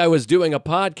wasn't like I was doing a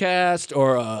podcast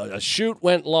or a shoot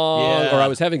went long or I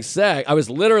was having sex. I was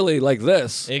literally like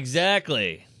this.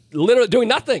 Exactly. Literally doing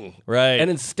nothing. Right.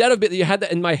 And instead of you had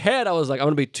that in my head, I was like, I'm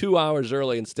going to be 2 hours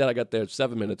early. Instead, I got there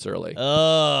 7 minutes early.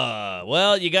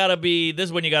 Well, you got to be, this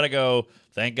is when you got to go,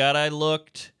 thank God I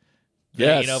looked.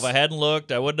 Yes. You know, if I hadn't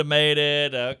looked, I wouldn't have made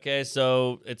it. Okay,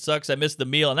 so it sucks I missed the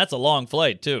meal, and that's a long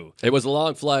flight, too. It was a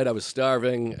long flight. I was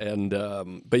starving. And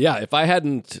but yeah, if I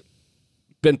hadn't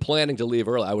been planning to leave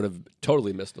early, I would have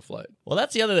totally missed the flight. Well,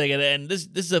 that's the other thing, and this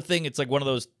is a thing. It's like one of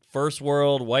those first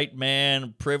world, white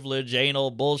man, privilege,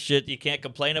 anal bullshit you can't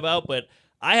complain about. But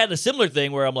I had a similar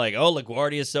thing where I'm like, oh,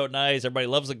 LaGuardia is so nice. Everybody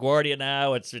loves LaGuardia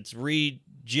now. It's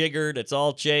rejiggered. It's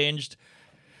all changed.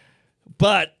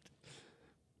 But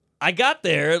I got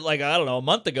there, like, I don't know, a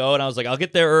month ago, and I was like, I'll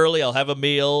get there early, I'll have a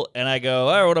meal, and I go,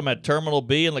 all right, what am I at Terminal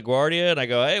B in LaGuardia? And I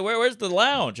go, hey, where's the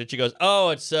lounge? And she goes, oh,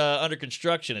 it's under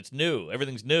construction, it's new,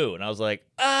 everything's new. And I was like,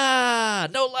 no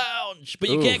lounge. But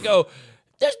you can't go,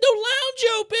 there's no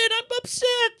lounge open, I'm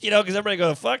upset, because everybody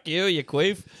goes, fuck you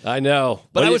queef. I know.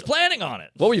 But I was planning on it.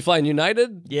 What were you flying,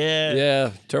 United? Yeah.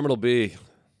 Yeah, Terminal B.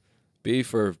 B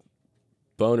for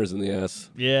boners in the ass.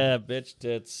 Yeah, bitch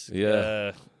tits.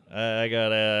 Yeah. I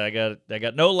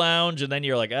got no lounge, and then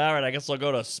you're like, all right, I guess I'll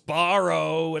go to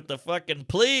Sparrow with the fucking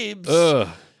plebes. Ugh.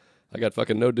 I got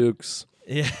fucking no dukes.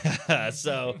 Yeah,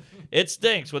 so it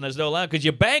stinks when there's no lounge because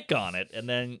you bank on it, and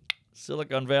then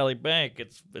Silicon Valley Bank,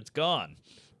 it's gone.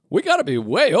 We got to be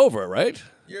way over, right?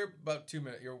 You're about 2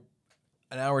 minutes. You're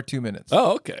an hour, 2 minutes.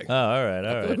 Oh, okay. Oh, all right.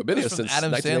 I've been here From since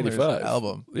Adam Sandler's 1985.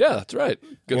 album. Yeah, that's right.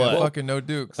 Good What? call. Fucking no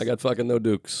dukes. I got fucking no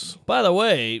dukes. By the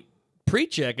way,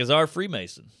 Pre-Check is our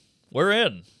Freemason. We're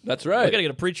in. That's We right. got to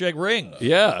get a Pre-Check ring.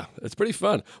 Yeah, it's pretty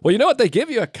fun. Well, you know what? They give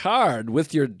you a card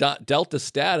with your Delta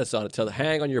status on it to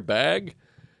hang on your bag.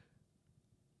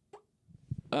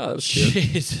 Oh, that was cute.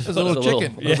 Jesus. There's a little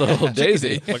chicken. That was a little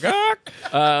daisy.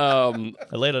 I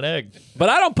laid an egg. But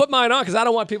I don't put mine on because I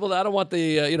don't want people to. I don't want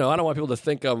the. I don't want people to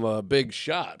think I'm a big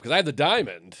shot because I have the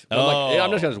diamond. I'm like,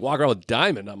 I'm just gonna walk around with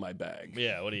diamond on my bag.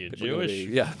 Yeah, what are you, People are gonna Jewish?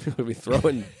 be- yeah, people will be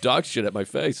throwing dog shit at my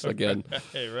face again.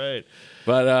 Hey, right.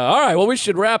 But all right, well, we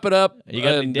should wrap it up. You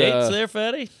got any And, dates there,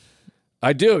 Fatty?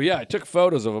 I do. Yeah, I took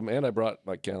photos of them and I brought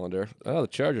my calendar. Oh, the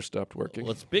charger stopped working.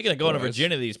 Well, speaking of going to Nice.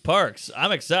 Virginia, these parks,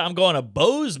 I'm excited. I'm going to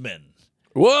Bozeman.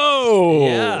 Whoa!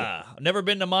 Yeah, I've never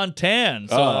been to Montana,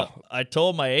 so Oh. I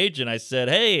told my agent. I said,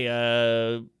 "Hey,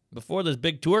 before this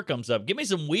big tour comes up, give me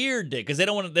some weird because they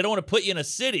don't want to put you in a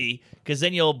city because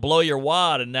then you'll blow your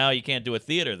wad and now you can't do a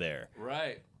theater there."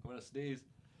 Right. I'm gonna sneeze.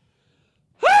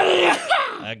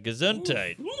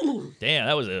 Gesundheit. Damn,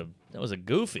 that was a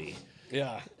goofy.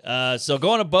 Yeah. So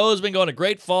going to Bozeman, going to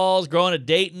Great Falls, going to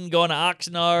Dayton, going to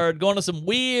Oxnard, going to some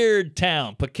weird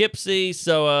town, Poughkeepsie.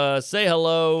 So say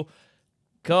hello.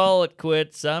 Call it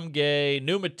quits. I'm gay.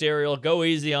 New material. Go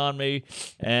easy on me.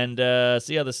 And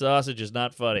see how the sausage is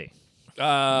not funny.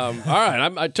 All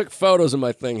right. I took photos of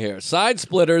my thing here. Side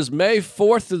Splitters, May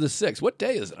 4th through the 6th. What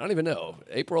day is it? I don't even know.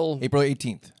 April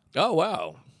 18th. Oh,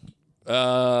 wow.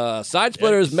 Side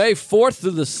Splitters, May 4th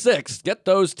through the 6th. Get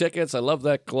those tickets. I love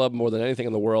that club more than anything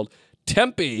in the world.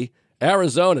 Tempe,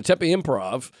 Arizona, Tempe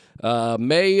Improv,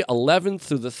 May 11th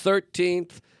through the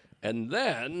 13th. And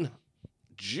then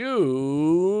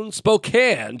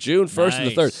Spokane, June 1st and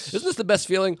the 3rd. Nice. Isn't this the best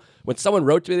feeling? When someone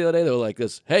wrote to me the other day, they were like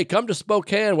this, hey, come to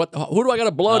Spokane. Who do I got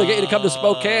to blow to get you to come to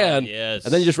Spokane? Yes.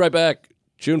 And then you just write back,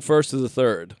 June 1st to the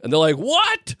 3rd. And they're like,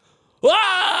 what?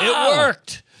 Ah! It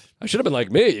worked. I should have been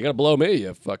like me. You're going to blow me,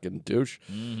 you fucking douche.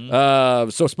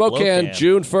 So Spokane, Blowcam.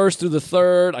 June 1st through the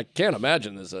 3rd. I can't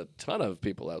imagine there's a ton of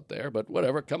people out there, but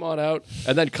whatever. Come on out.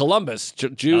 And then Columbus,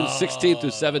 June 16th through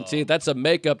 17th. That's a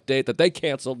makeup date that they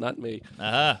canceled, not me.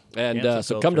 Uh-huh. And Cancel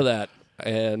so come to culture. that.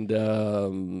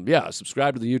 And yeah,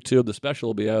 subscribe to the YouTube. The special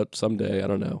will be out someday. I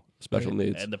don't know. Special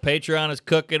needs. And the Patreon is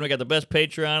cooking. We got the best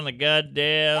Patreon in the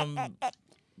goddamn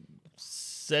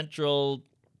Central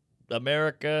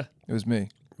America. It was me.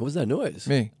 What was that noise?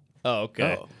 Me. Oh,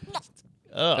 okay. Oh,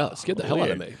 Oh, it scared the hell out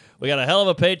of weird. me. We got a hell of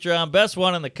a Patreon, best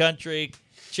one in the country.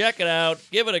 Check it out.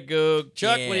 Give it a goog.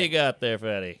 Chuck, what do you got there,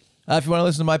 Fatty? If you want to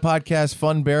listen to my podcast,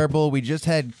 Fun Bearable, we just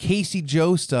had Casey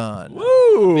Jost on.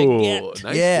 Woo! Big get.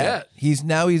 Nice Yeah, get. he's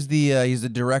the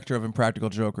director of Impractical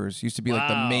Jokers. Used to be like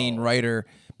the main Wow. writer,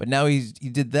 but now he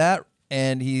did that,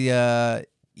 and he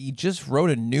just wrote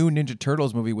a new Ninja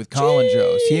Turtles movie with Colin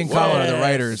Jost. He and Colin are the Yes.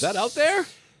 writers. Is that out there?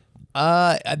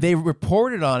 They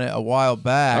reported on it a while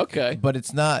back. Okay. but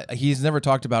it's not. He's never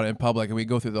talked about it in public, and we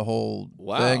go through the whole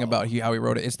Wow. thing about how he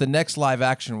wrote it. It's the next live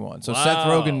action one. So Seth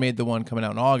Wow. Rogen made the one coming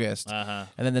out in August, Uh-huh.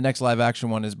 and then the next live action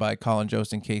one is by Colin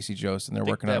Jost and Casey Jost, and they're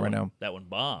working on it right now. That one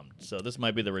bombed. So this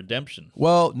might be the redemption.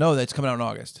 Well, no, that's coming out in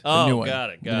August. Oh, the new one. got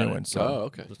it, The got new it. one. So. Oh,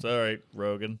 okay. Sorry,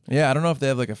 Rogan. Yeah, I don't know if they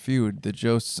have like a feud, the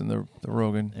Josts and the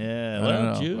Rogan. Yeah, I don't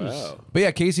well, know. Jews. Wow. But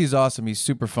yeah, Casey's awesome. He's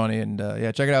super funny, and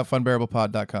yeah, check it out,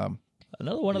 funbearablepod.com.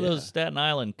 Another one of those Staten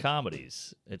Island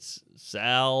comedies. It's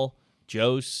Sal,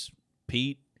 Jose,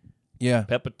 Pete, Yeah,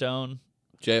 Pepitone,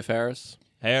 JF Harris.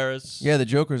 Harris. yeah, the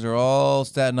Jokers are all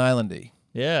Staten Islandy.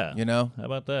 Yeah. You know, How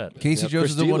about that? Casey Yeah, Jost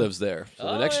is the Christie one. lives there. So the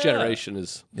Oh, next yeah. generation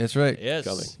is. That's right. Yes.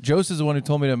 Coming. Jost is the one who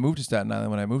told me to move to Staten Island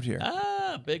when I moved here.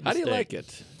 Ah, big How do you mistake. like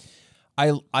it?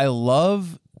 I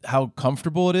love how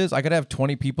comfortable it is. I could have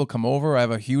 20 people come over. I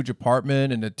have a huge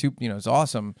apartment and it's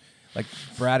awesome. Like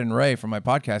Brad and Ray from my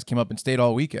podcast came up and stayed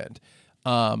all weekend.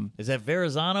 Is that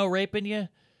Verrazano raping you?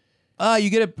 You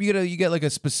get like a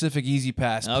specific Easy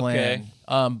Pass plan.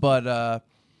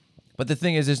 But the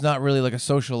thing is, it's not really like a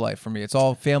social life for me. It's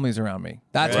all families around me.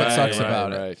 That's what sucks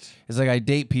about it. It's like I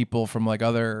date people from like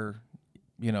other,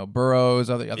 boroughs,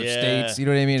 other states. You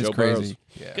know what I mean? It's Joe crazy.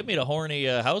 Yeah. Could meet a horny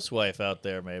housewife out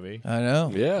there, maybe. I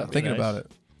know. Yeah. I'm thinking about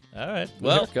it. All right.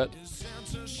 Well, Haircut.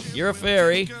 you're a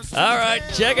fairy. All right.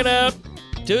 Check it out.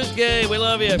 Tuesday. We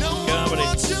love you. Comedy.